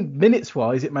 I mean, minutes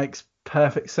wise, it makes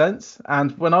perfect sense.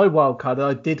 And when I wildcarded,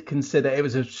 I did consider it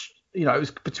was it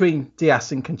was between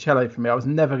Diaz and Cancelo for me. I was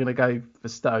never going to go for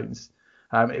Stones.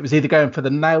 It was either going for the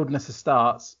nailedness of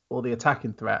starts or the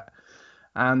attacking threat.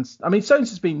 And I mean, Stones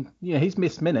has been, he's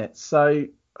missed minutes, so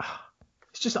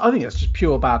I think it's just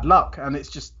pure bad luck, and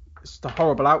it's a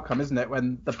horrible outcome, isn't it,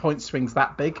 when the point swing's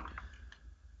that big?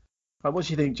 What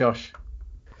do you think, Josh?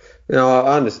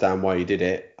 I understand why you did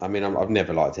it. I mean, I've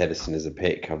never liked Ederson as a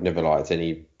pick. I've never liked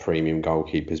any premium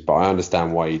goalkeepers, but I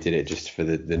understand why you did it, just for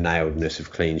the nailedness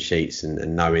of clean sheets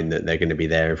and knowing that they're going to be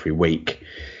there every week.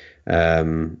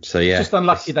 So yeah, just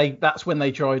unlucky that's when they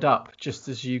dried up just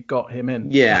as you got him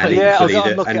in. Yeah, and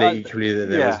equally that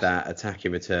there was that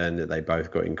attacking return that they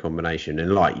both got in combination.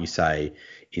 And like you say,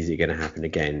 is it going to happen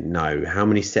again? No. How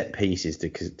many set pieces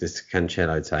does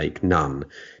Cancelo take? None.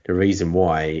 The reason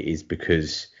why is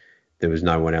because there was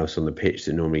no one else on the pitch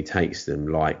that normally takes them,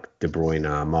 like De Bruyne,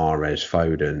 Mahrez,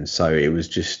 Foden. So it was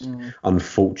just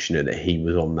unfortunate that he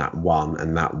was on that one,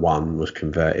 and that one was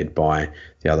converted by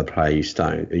the other player you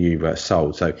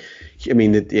sold. So, I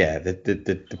mean,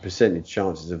 the percentage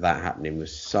chances of that happening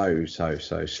was so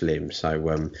slim.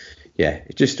 So,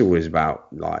 it's just always about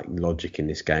like logic in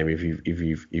this game. If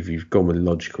you've gone with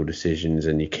logical decisions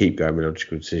and you keep going with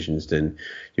logical decisions, then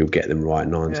you'll get them right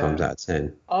 9 times out of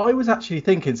 10. I was actually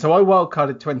thinking, so I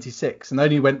wildcarded 26 and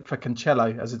only went for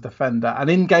Cancelo as a defender. And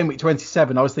in game week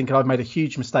 27, I was thinking I've made a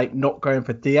huge mistake not going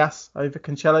for Diaz over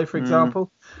Cancelo, for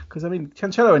example, because I mean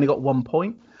Cancelo only got 1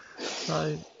 point,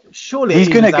 so surely he's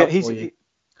going to get.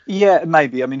 Yeah,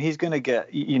 maybe. I mean, he's going to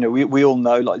get, we all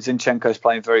know, like Zinchenko's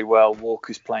playing very well,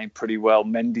 Walker's playing pretty well,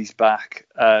 Mendy's back.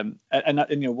 And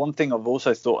one thing I've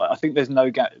also thought, I think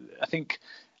I think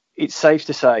it's safe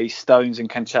to say Stones and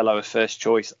Cancelo are first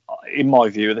choice. In my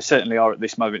view, they certainly are at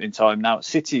this moment in time. Now,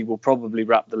 City will probably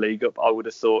wrap the league up, I would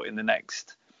have thought, in the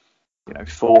next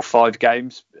 4 or 5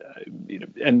 games.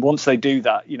 And once they do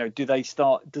that,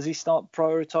 does he start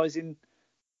prioritising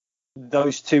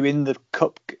those two in the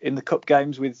cup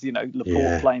games with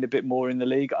Laporte playing a bit more in the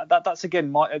league? That's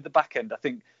again at the back end. I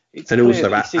think it's and also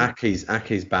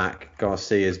Ake's back,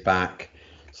 Garcia's back,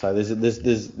 so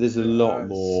there's a lot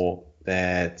more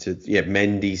there to.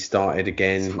 Mendy started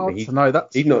again. It's hard to know.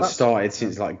 He's not started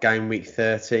since like game week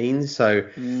 13. So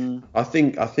I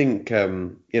think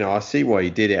I see why he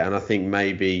did it, and I think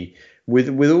maybe.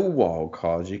 With all wild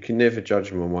cards, you can never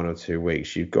judge them on 1 or 2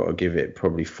 weeks. You've got to give it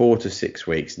probably 4 to 6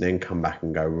 weeks and then come back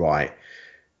and go, right,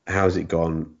 how's it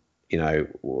gone?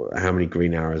 How many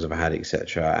green arrows have I had,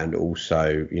 etc. And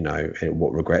also,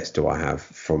 what regrets do I have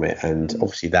from it? And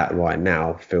obviously that right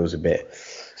now feels a bit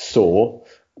sore,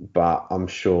 but I'm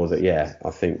sure that, I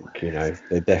think,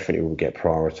 they definitely will get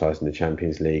prioritised in the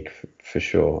Champions League for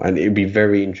sure. And it would be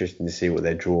very interesting to see what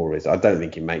their draw is. I don't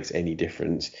think it makes any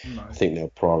difference. No. I think they'll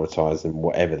prioritise them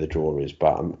whatever the draw is,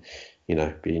 but,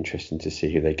 it'd be interesting to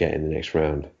see who they get in the next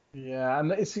round. Yeah,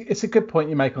 and it's a good point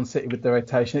you make on City with the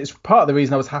rotation. It's part of the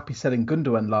reason I was happy selling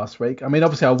Gundogan last week. I mean,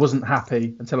 obviously I wasn't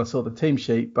happy until I saw the team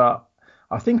sheet, but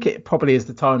I think it probably is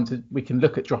the time we can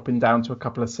look at dropping down to a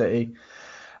couple of City.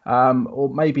 Or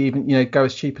maybe even go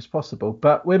as cheap as possible.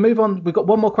 But we'll move on. We've got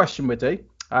one more question we'll do.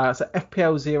 So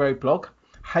FPL Zero blog.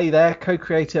 Hey there,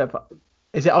 co-creator of,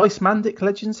 is it Icemandic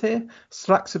Legends here?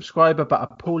 Slack subscriber but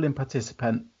appalling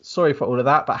participant. Sorry for all of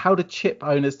that, but how do chip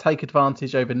owners take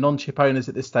advantage over non-chip owners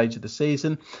at this stage of the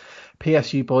season?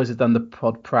 PS, you boys have done the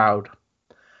pod proud.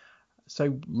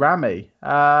 So Rami,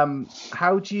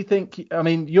 how do you think? I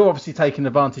mean, you're obviously taking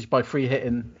advantage by free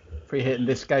hitting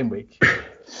this game week.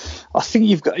 I think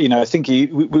you've got, I think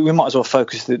we might as well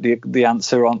focus the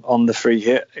answer on the free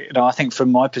hit. I think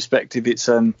from my perspective, it's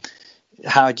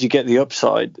how do you get the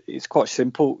upside? It's quite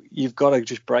simple. You've got to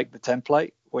just break the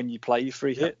template when you play your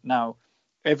free hit. Now,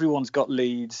 everyone's got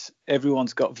Leeds,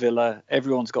 everyone's got Villa,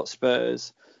 everyone's got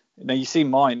Spurs. Now you see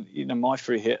mine, my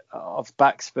free hit. I've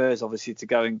backed Spurs obviously to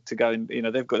go and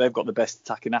they've got the best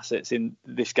attacking assets in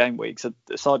this game week. So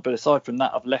aside from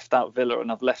that, I've left out Villa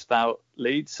and I've left out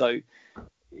Leeds. So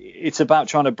it's about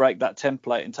trying to break that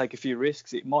template and take a few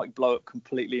risks. It might blow up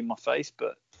completely in my face,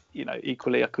 but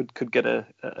equally I could get a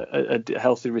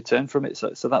healthy return from it.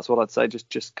 So that's what I'd say.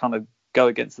 Just kind of go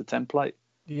against the template.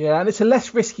 Yeah, and it's a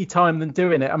less risky time than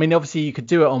doing it. I mean, obviously you could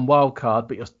do it on wildcard,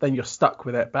 but then you're stuck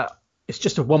with it. But it's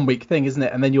just a 1 week thing, isn't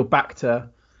it? And then you're back to,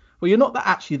 well, you're not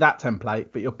actually that template,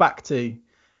 but you're back to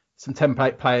some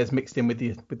template players mixed in with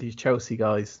these Chelsea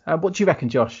guys. What do you reckon,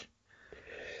 Josh?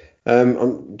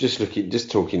 I'm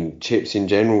just talking chips in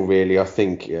general, really. I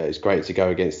think it's great to go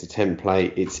against the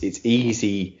template. It's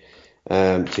easy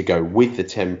to go with the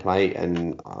template,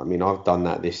 and I mean I've done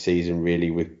that this season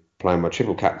really with playing my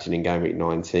triple captain in game week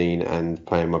 19 and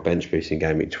playing my bench boost in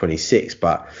game week 26.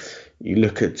 But you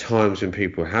look at times when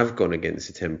people have gone against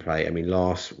the template. I mean,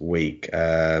 last week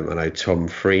I know Tom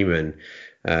Freeman,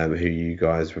 who you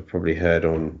guys have probably heard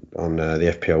on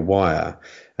the FPL Wire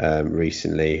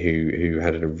recently, who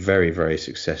had a very, very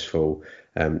successful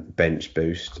bench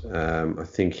boost. I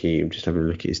think I'm just having a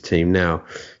look at his team now.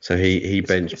 So he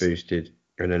bench boosted,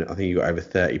 and then I think he got over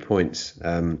 30 points.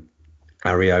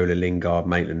 Areola, Lingard,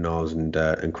 Maitland-Niles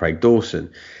and Craig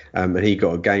Dawson. And he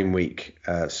got a game week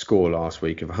score last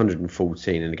week of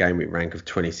 114 and a game week rank of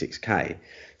 26k.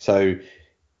 So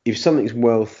if something's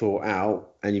well thought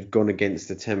out and you've gone against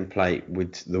the template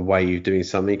with the way you're doing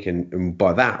something, and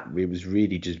by that it was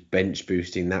really just bench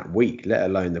boosting that week, let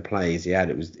alone the players he had.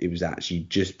 It was actually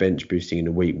just bench boosting in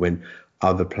a week when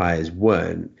other players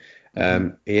weren't.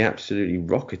 He absolutely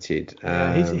rocketed.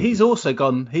 He's also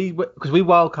gone. Because we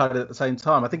wildcarded at the same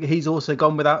time. I think he's also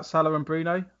gone without Salah and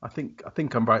Bruno. I think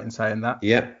I'm right in saying that.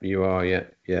 Yeah, you are.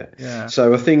 Yeah.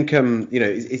 So I think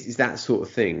it's that sort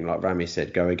of thing. Like Rami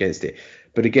said, go against it.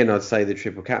 But again, I'd say the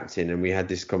triple captain, and we had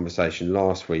this conversation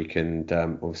last week, and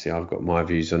obviously I've got my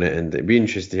views on it, and it'd be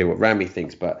interesting to hear what Rami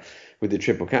thinks. But with the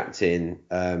triple captain,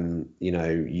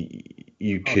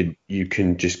 you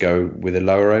can just go with a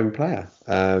lower owned player,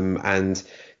 and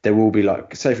there will be,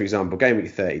 like, say for example, game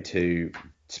week 32,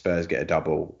 Spurs get a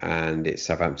double, and it's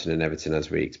Southampton and Everton as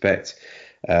we expect.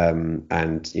 And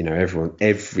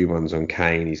everyone's on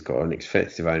Kane. He's got an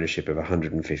effective ownership of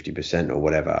 150% or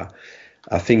whatever.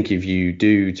 I think if you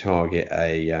do target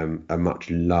a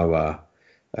much lower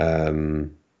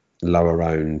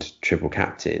owned triple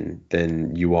captain,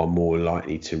 then you are more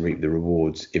likely to reap the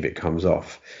rewards if it comes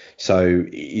off. So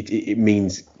it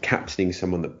means captaining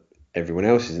someone that everyone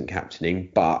else isn't captaining.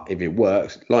 But if it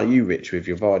works, like you, Rich, with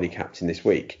your Vardy captain this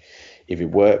week, if it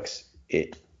works,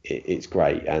 it's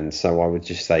great. And so I would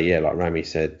just say, yeah, like Rami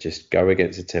said, just go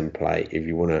against a template if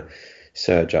you want to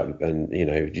surge up, and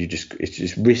it's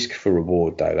just risk for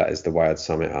reward, though. That is the way I'd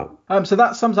sum it up. So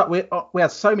that sums up. We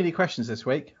had so many questions this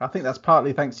week. I think that's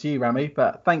partly thanks to you, Rami,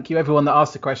 but thank you everyone that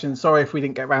asked the questions. Sorry if we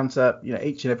didn't get around to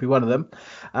each and every one of them.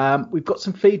 We've got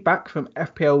some feedback from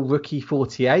FPL Rookie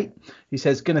 48, who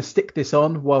says gonna stick this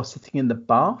on while sitting in the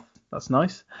bath. That's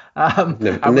nice. I've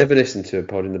never listened to a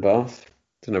pod in the bath.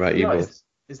 Don't know about you, boys.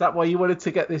 Is that why you wanted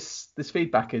to get this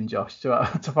feedback in, Josh, to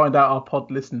find out our pod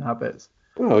listening habits?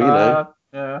 Well,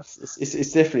 yeah.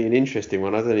 It's definitely an interesting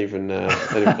one. I don't even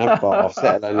have baths,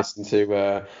 let alone listen to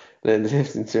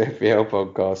FPL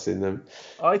podcasts in them.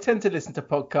 I tend to listen to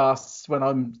podcasts when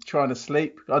I'm trying to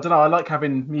sleep. I don't know. I like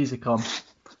having music on.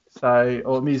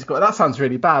 Or musical. That sounds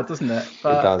really bad, doesn't it?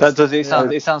 But, it does. It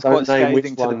sounds quite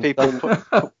scathing to the people.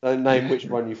 Don't name which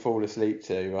one you fall asleep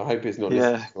to. I hope it's not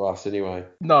listening to us anyway.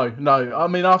 No. I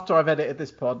mean, after I've edited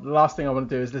this pod, the last thing I want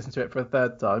to do is listen to it for a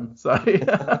third time. So,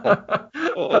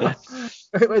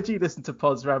 where do you listen to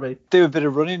pods, Rami? Do a bit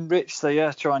of running, Rich. So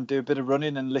yeah, try and do a bit of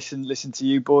running and listen to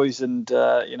you boys and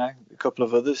a couple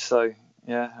of others. So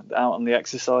yeah, out on the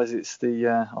exercise,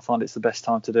 I find it's the best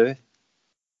time to do it.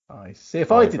 I see.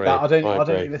 If I did that, I'd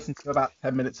only listen to about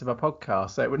 10 minutes of a podcast,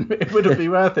 so it wouldn't be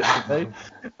worth it for me.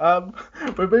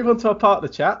 We'll move on to our partner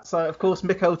chat. So, of course,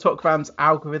 Mikhail Tokram's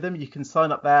algorithm. You can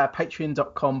sign up there,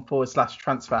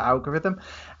 patreon.com/transfer algorithm,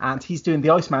 and he's doing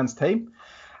the Iceman's team.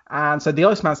 And so the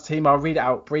Iceman's team, I'll read it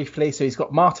out briefly. So he's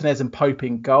got Martinez and Pope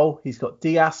in goal. He's got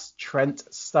Diaz, Trent,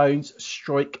 Stones,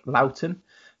 Struijk, Loughton.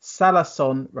 Salah,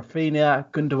 Son,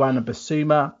 Rafinha, Gundogan and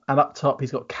Basuma. And up top,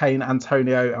 he's got Kane,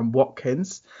 Antonio and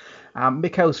Watkins.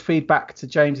 Mikel's feedback to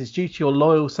James is due to your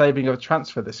loyal saving of a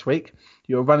transfer this week.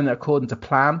 You're running it according to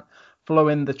plan,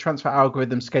 following the transfer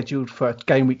algorithm scheduled for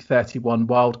Game Week 31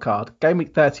 wildcard. Game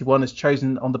Week 31 is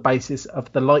chosen on the basis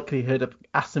of the likelihood of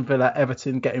Aston Villa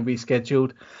Everton getting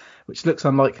rescheduled, which looks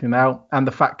unlikely now, and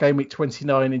the fact Game Week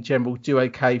 29 in general do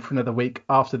okay for another week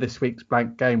after this week's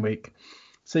blank game week.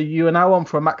 So you are now on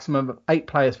for a maximum of 8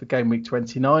 players for Game Week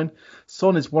 29.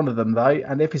 Son is one of them though,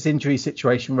 and if his injury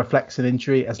situation reflects an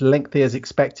injury as lengthy as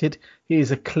expected, he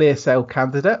is a clear sale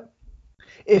candidate.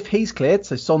 If he's cleared,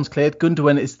 so Son's cleared,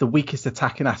 Gundogan is the weakest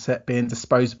attacking asset, being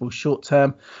disposable short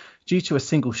term. Due to a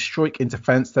single strike in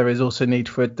defence, there is also need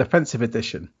for a defensive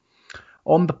addition.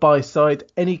 On the buy side,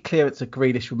 any clearance of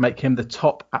Grealish would make him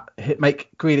make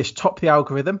Grealish top the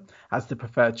algorithm as the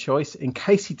preferred choice. In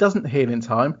case he doesn't heal in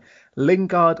time,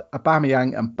 Lingard,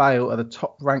 Aubameyang and Bale are the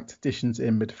top ranked additions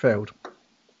in midfield.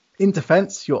 In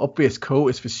defence, your obvious call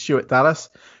is for Stuart Dallas,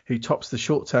 who tops the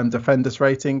short-term defenders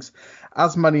ratings.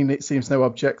 As money seems no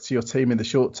object to your team in the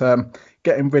short term,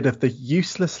 getting rid of the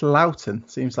useless Loughton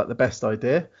seems like the best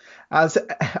idea. As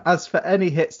for any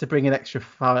hits to bring in extra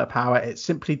firepower, it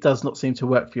simply does not seem to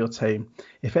work for your team.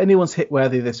 If anyone's hit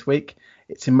worthy this week,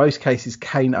 it's in most cases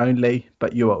Kane only,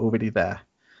 but you are already there.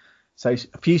 So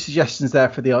a few suggestions there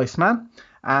for the Iceman.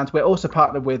 And we're also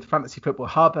partnered with Fantasy Football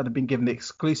Hub and have been given the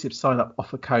exclusive sign-up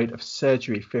offer code of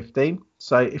Surgery15.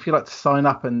 So if you'd like to sign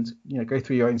up and go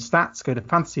through your own stats, go to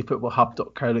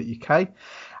fantasyfootballhub.co.uk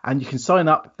and you can sign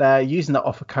up there using that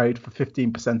offer code for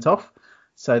 15% off.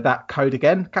 So that code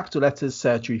again, capital letters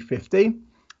Surgery15.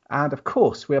 And of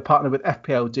course, we are partnered with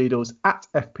FPL Doodles at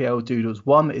FPL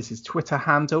Doodles1 is his Twitter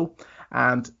handle.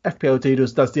 And FPL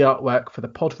Doodles does the artwork for the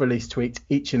pod release tweet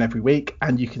each and every week.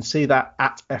 And you can see that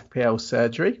at FPL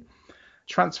Surgery.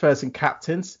 Transfers and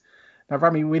captains. Now,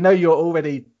 Rami, we know you're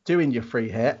already doing your free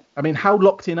hit. I mean, how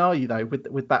locked in are you though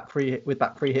with that free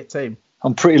hit team?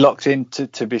 I'm pretty locked in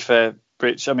to be fair,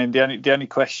 Rich. I mean, the only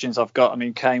questions I've got, I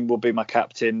mean, Kane will be my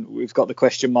captain. We've got the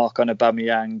question mark on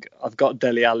Aubameyang. I've got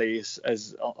Dele Alli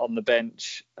as on the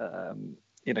bench.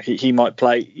 He might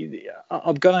play.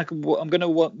 I'm gonna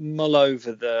mull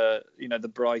over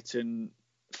the Brighton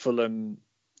Fulham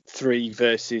 3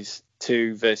 versus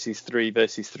 2 versus 3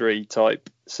 versus 3 type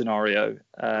scenario.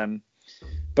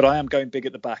 But I am going big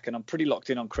at the back, and I'm pretty locked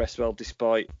in on Cresswell,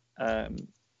 despite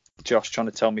Josh trying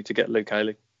to tell me to get Luke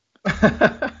Haley.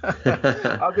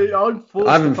 I mean,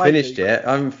 I haven't finished yet.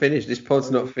 I haven't finished. This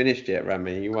pod's not finished yet,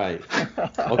 Rami. You wait.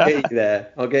 I'll get you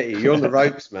there. I'll get you. You're on the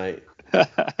ropes, mate.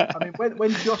 I mean,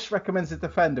 when Josh recommends a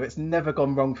defender, it's never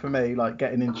gone wrong for me, like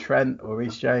getting in Trent or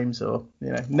Reece James, or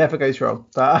never goes wrong.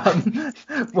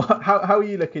 But how are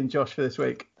you looking, Josh, for this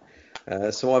week?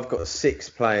 So I've got 6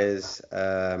 players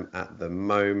at the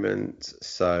moment.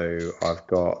 So I've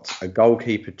got a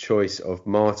goalkeeper choice of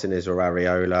Martinez or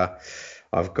Areola.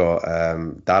 I've got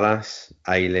Dallas,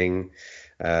 Ayling,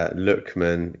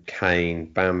 Lookman,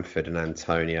 Kane, Bamford and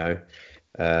Antonio.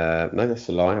 No, that's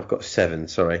a lie. I've got 7.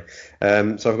 Sorry.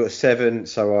 So I've got 7.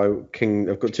 So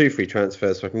I've got 2 free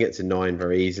transfers, so I can get to 9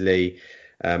 very easily,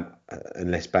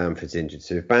 unless Bamford's injured.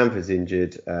 So if Bamford's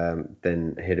injured,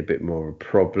 then hit a bit more of a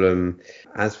problem.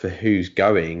 As for who's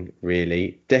going,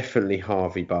 really, definitely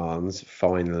Harvey Barnes.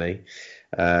 Finally,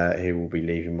 he will be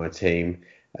leaving my team.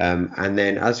 And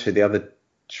then as for the other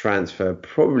transfer,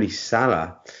 probably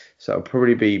Salah. So it'll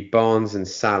probably be Barnes and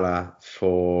Salah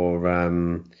for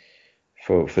 2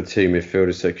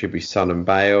 midfielders. So it could be Son and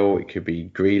Bale, it could be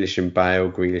Grealish and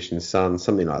Bale, Grealish and Son,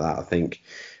 something like that, I think.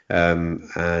 And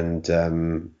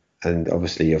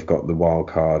obviously you've got the wild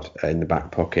card in the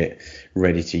back pocket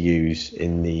ready to use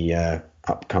in the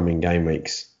upcoming game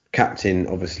weeks. Captain,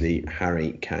 obviously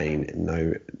Harry Kane.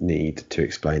 No need to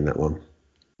explain that one.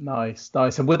 Nice.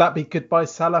 And would that be goodbye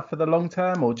Salah for the long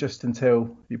term, or just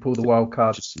until you pull the wild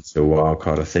card? Just until wild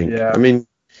card, I think. Yeah. I mean,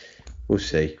 we'll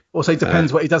see. Also, it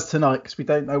depends what he does tonight, because we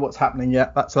don't know what's happening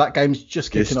yet. That game's just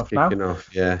kicking off now.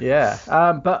 Yeah.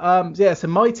 So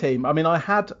my team, I mean, I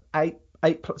had eight.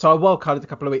 So I wildcarded a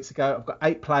couple of weeks ago. I've got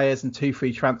 8 players and 2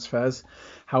 free transfers.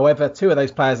 However, 2 of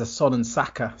those players are Son and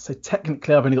Saka. So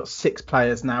technically, I've only got 6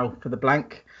 players now for the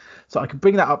blank. So I can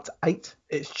bring that up to 8.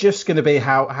 It's just going to be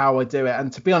how I do it.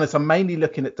 And to be honest, I'm mainly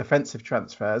looking at defensive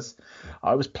transfers.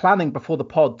 I was planning before the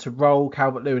pod to roll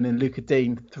Calvert-Lewin and Luca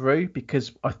Dean through,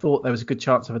 because I thought there was a good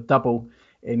chance of a double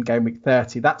in game week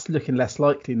 30. That's looking less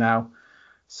likely now.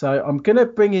 So I'm going to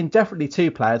bring in definitely 2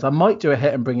 players. I might do a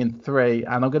hit and bring in 3,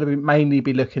 and I'm going to mainly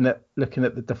be looking at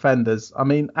the defenders. I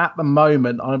mean, at the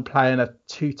moment, I'm playing a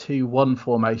 2-2-1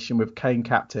 formation with Kane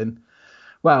captain.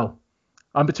 Well,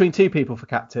 I'm between two people for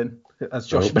captain, as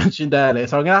Josh mentioned earlier.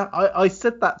 So I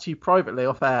said that to you privately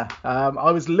off air.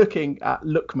 I was looking at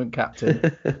Lookman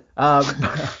captain,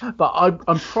 but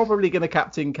I'm probably going to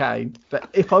captain Kane. But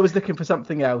if I was looking for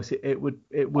something else, it would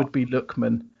be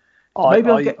Lookman.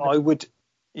 I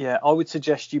would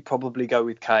suggest you probably go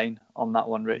with Kane on that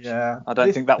one, Rich. Yeah, I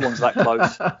don't think that one's that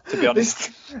close, to be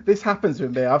honest. This happens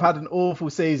with me. I've had an awful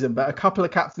season, but a couple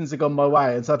of captains have gone my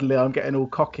way, and suddenly I'm getting all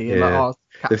cocky. And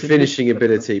the finishing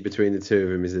ability between the two of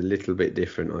them is a little bit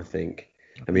different, I think.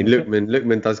 I mean,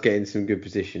 Lookman does get in some good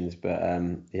positions, but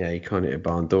he can't hit a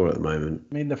barn door at the moment.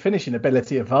 I mean, the finishing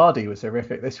ability of Vardy was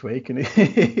horrific this week, and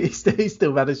he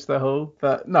still managed the haul.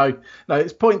 But no,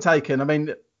 it's point taken. I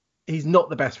mean, he's not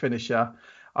the best finisher.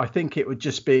 I think it would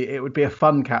be a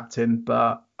fun captain,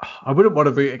 but I wouldn't want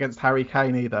to root against Harry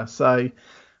Kane either. So,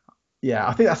 yeah,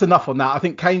 I think that's enough on that. I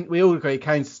think Kane, we all agree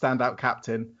Kane's a standout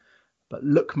captain, but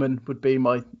Lookman would be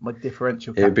my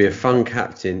differential captain. It would be a fun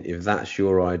captain if that's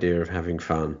your idea of having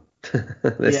fun.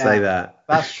 Let's say that.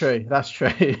 That's true.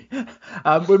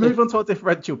 We'll move on to our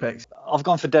differential picks. I've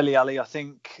gone for Dele Alli. I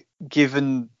think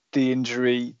given the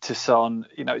injury to Son,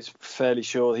 it's fairly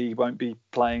sure he won't be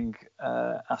playing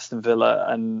Aston Villa,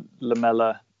 and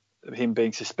Lamela, him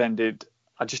being suspended.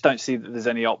 I just don't see that there's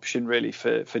any option really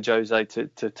for Jose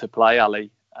to play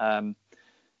Ali. And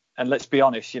let's be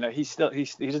honest, he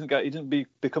doesn't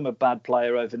become a bad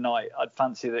player overnight. I'd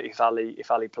fancy that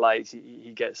if Ali plays,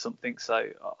 he gets something. So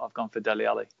I've gone for Dele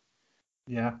Alli.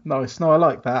 Yeah, nice. No, I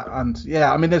like that. And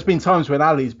yeah, I mean, there's been times when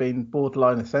Ali's been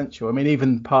borderline essential. I mean,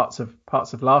 even parts of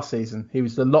last season, he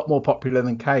was a lot more popular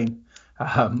than Kane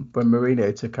when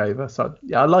Mourinho took over. So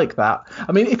yeah, I like that.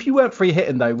 I mean, if you weren't free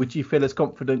hitting though, would you feel as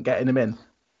confident getting him in?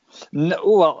 No,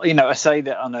 well, I say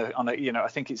that on a I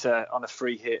think it's on a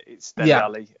free hit, it's Dele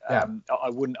Alli. I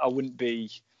wouldn't be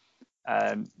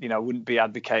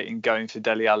advocating going for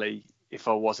Dele Alli if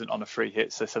I wasn't on a free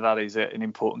hit. So that is an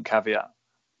important caveat.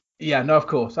 Yeah, no, of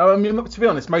course. I mean, to be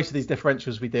honest, most of these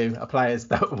differentials we do are players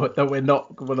that we're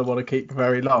not going to want to keep for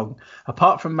very long,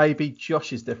 apart from maybe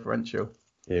Josh's differential.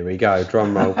 Here we go.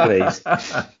 Drum roll, please.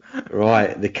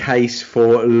 Right, the case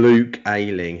for Luke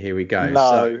Ayling. Here we go.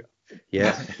 No.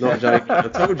 Not joking. I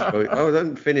told you. I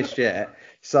haven't finished yet.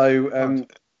 So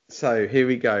here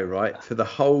we go. Right, for the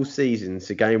whole season,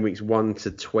 so game weeks 1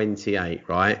 to 28.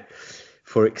 Right,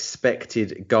 for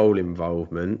expected goal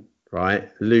involvement.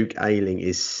 Right, Luke Ayling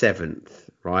is 7th,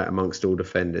 right, amongst all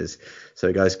defenders. So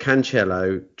it goes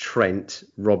Cancelo, Trent,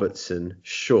 Robertson,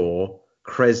 Shaw,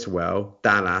 Creswell,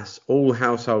 Dallas, all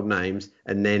household names,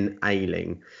 and then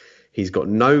Ayling. He's got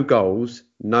no goals,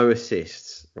 no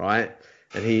assists, right?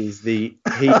 And I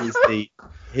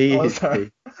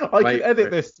could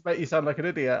edit this to make you sound like an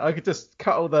idiot. I could just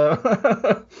cut all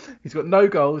the. He's got no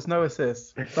goals, no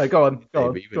assists. So go on,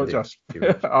 Josh.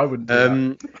 I wouldn't do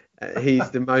that. He's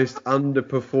the most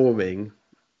underperforming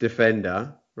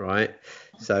defender, right?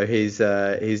 So his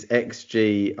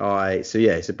XGI.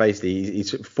 So basically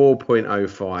he's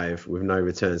 4.05 with no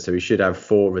returns. So he should have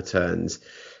 4 returns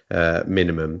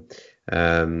minimum.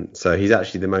 So he's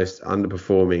actually the most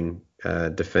underperforming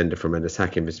defender from an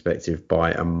attacking perspective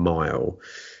by a mile.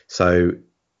 So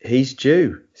he's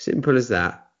due. Simple as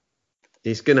that.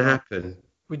 It's going to happen.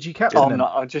 Would you captain him?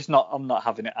 I'm not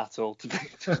having it at all.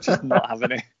 Just not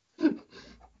having it.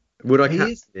 Would I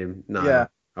captain him? No. Yeah.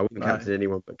 I wouldn't captain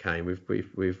anyone but Kane.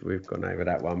 We've gone over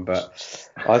that one, but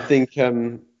I think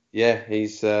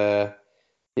he's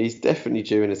definitely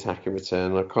due an attacking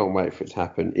return. I can't wait for it to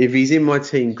happen. If he's in my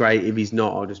team, great. If he's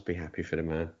not, I'll just be happy for the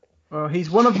man. Well, he's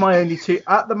one of my only two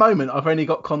at the moment. I've only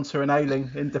got Konsa and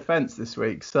Ayling in defence this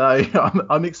week, so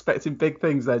I'm expecting big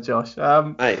things there, Josh.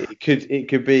 It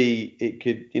could be.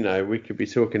 We could be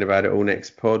talking about it all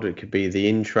next pod. It could be the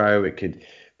intro. It could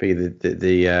be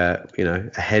the a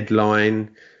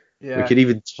headline. Yeah. We could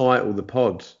even title the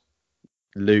pod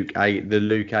the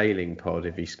Luke Ayling pod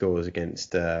if he scores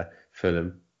against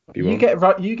Fulham. You get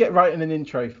writing an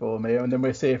intro for me, and then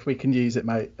we'll see if we can use it,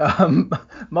 mate.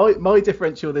 My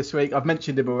differential this week, I've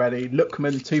mentioned him already.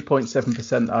 Lookman,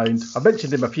 2.7% owned. I've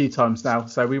mentioned him a few times now,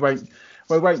 so we won't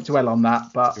dwell on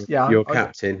that. But yeah, your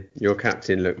captain,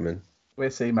 Lookman.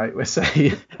 We'll see, mate. We'll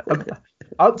see.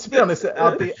 To be honest,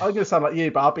 I'm going to sound like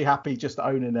you, but I'll be happy just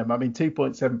owning him. I mean,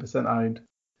 2.7% owned.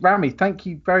 Rami, thank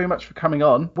you very much for coming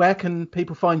on. Where can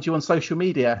people find you on social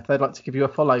media if they'd like to give you a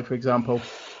follow, for example?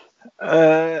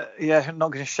 I'm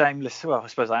not going to shamelessly. Well, I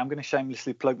suppose I am going to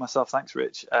shamelessly plug myself. Thanks,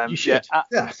 Rich. You should. At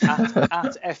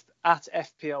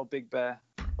FPL Big Bear.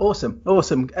 Awesome.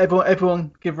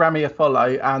 Everyone, give Rami a follow,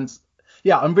 and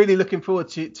yeah, I'm really looking forward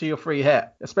to your free hit,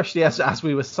 especially as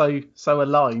we were so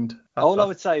aligned. All I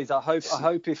would say is I hope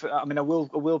I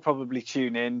will probably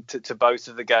tune in to both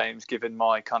of the games given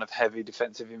my kind of heavy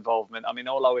defensive involvement. I mean,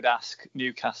 all I would ask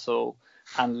Newcastle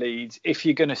and Leeds, if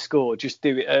you're going to score, just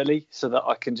do it early so that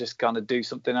I can just kind of do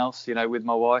something else, with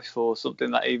my wife or something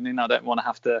that evening. I don't want to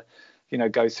have to,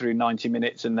 go through 90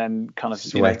 minutes and then kind of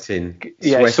sweat it and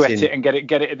get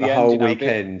it at the end. Whole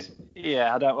weekend.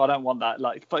 I don't want that.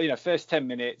 Like, but first 10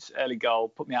 minutes, early goal,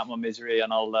 put me out of my misery,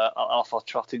 and I'll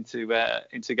trot into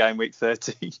game week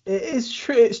 30. It is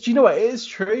true. Do you know what? It is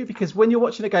true, because when you're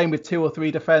watching a game with 2 or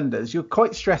 3 defenders, you're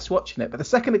quite stressed watching it. But the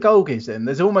second the goal goes in,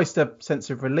 there's almost a sense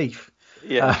of relief.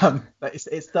 Yeah,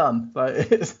 it's done.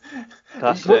 That's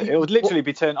it. It would literally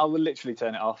be turned. I will literally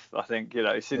turn it off. I think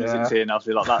as soon as it's in, I'll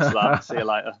be like, that's that. See you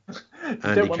later.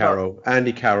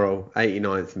 Andy Carroll,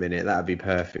 89th minute. That'd be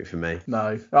perfect for me.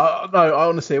 No. I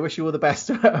honestly wish you all the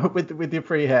best with your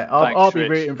free hit. I'll be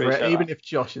rooting for it, even if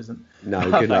Josh isn't. No,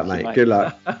 good luck, mate. Good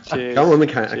luck. Cheers. Come on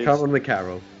the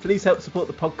Carroll. Please help support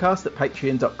the podcast at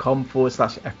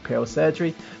patreon.com/FPL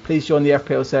Surgery. Please join the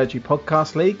FPL Surgery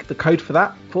Podcast League. The code for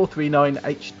that,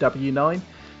 439HW9.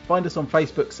 Find us on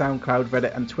Facebook, SoundCloud,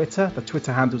 Reddit and Twitter. The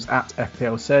Twitter handle's at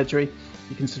FPL Surgery.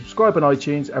 You can subscribe on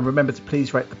iTunes, and remember to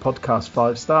please rate the podcast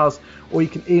 5 stars, or you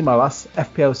can email us,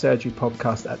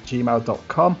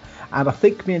 fplsurgerypodcast@gmail.com. And I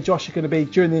think me and Josh are going to be,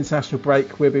 during the international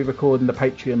break, we'll be recording the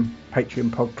Patreon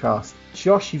podcast.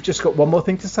 Josh, you've just got one more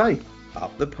thing to say.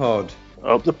 Up the pod.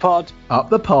 Up the pod.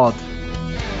 Up the pod.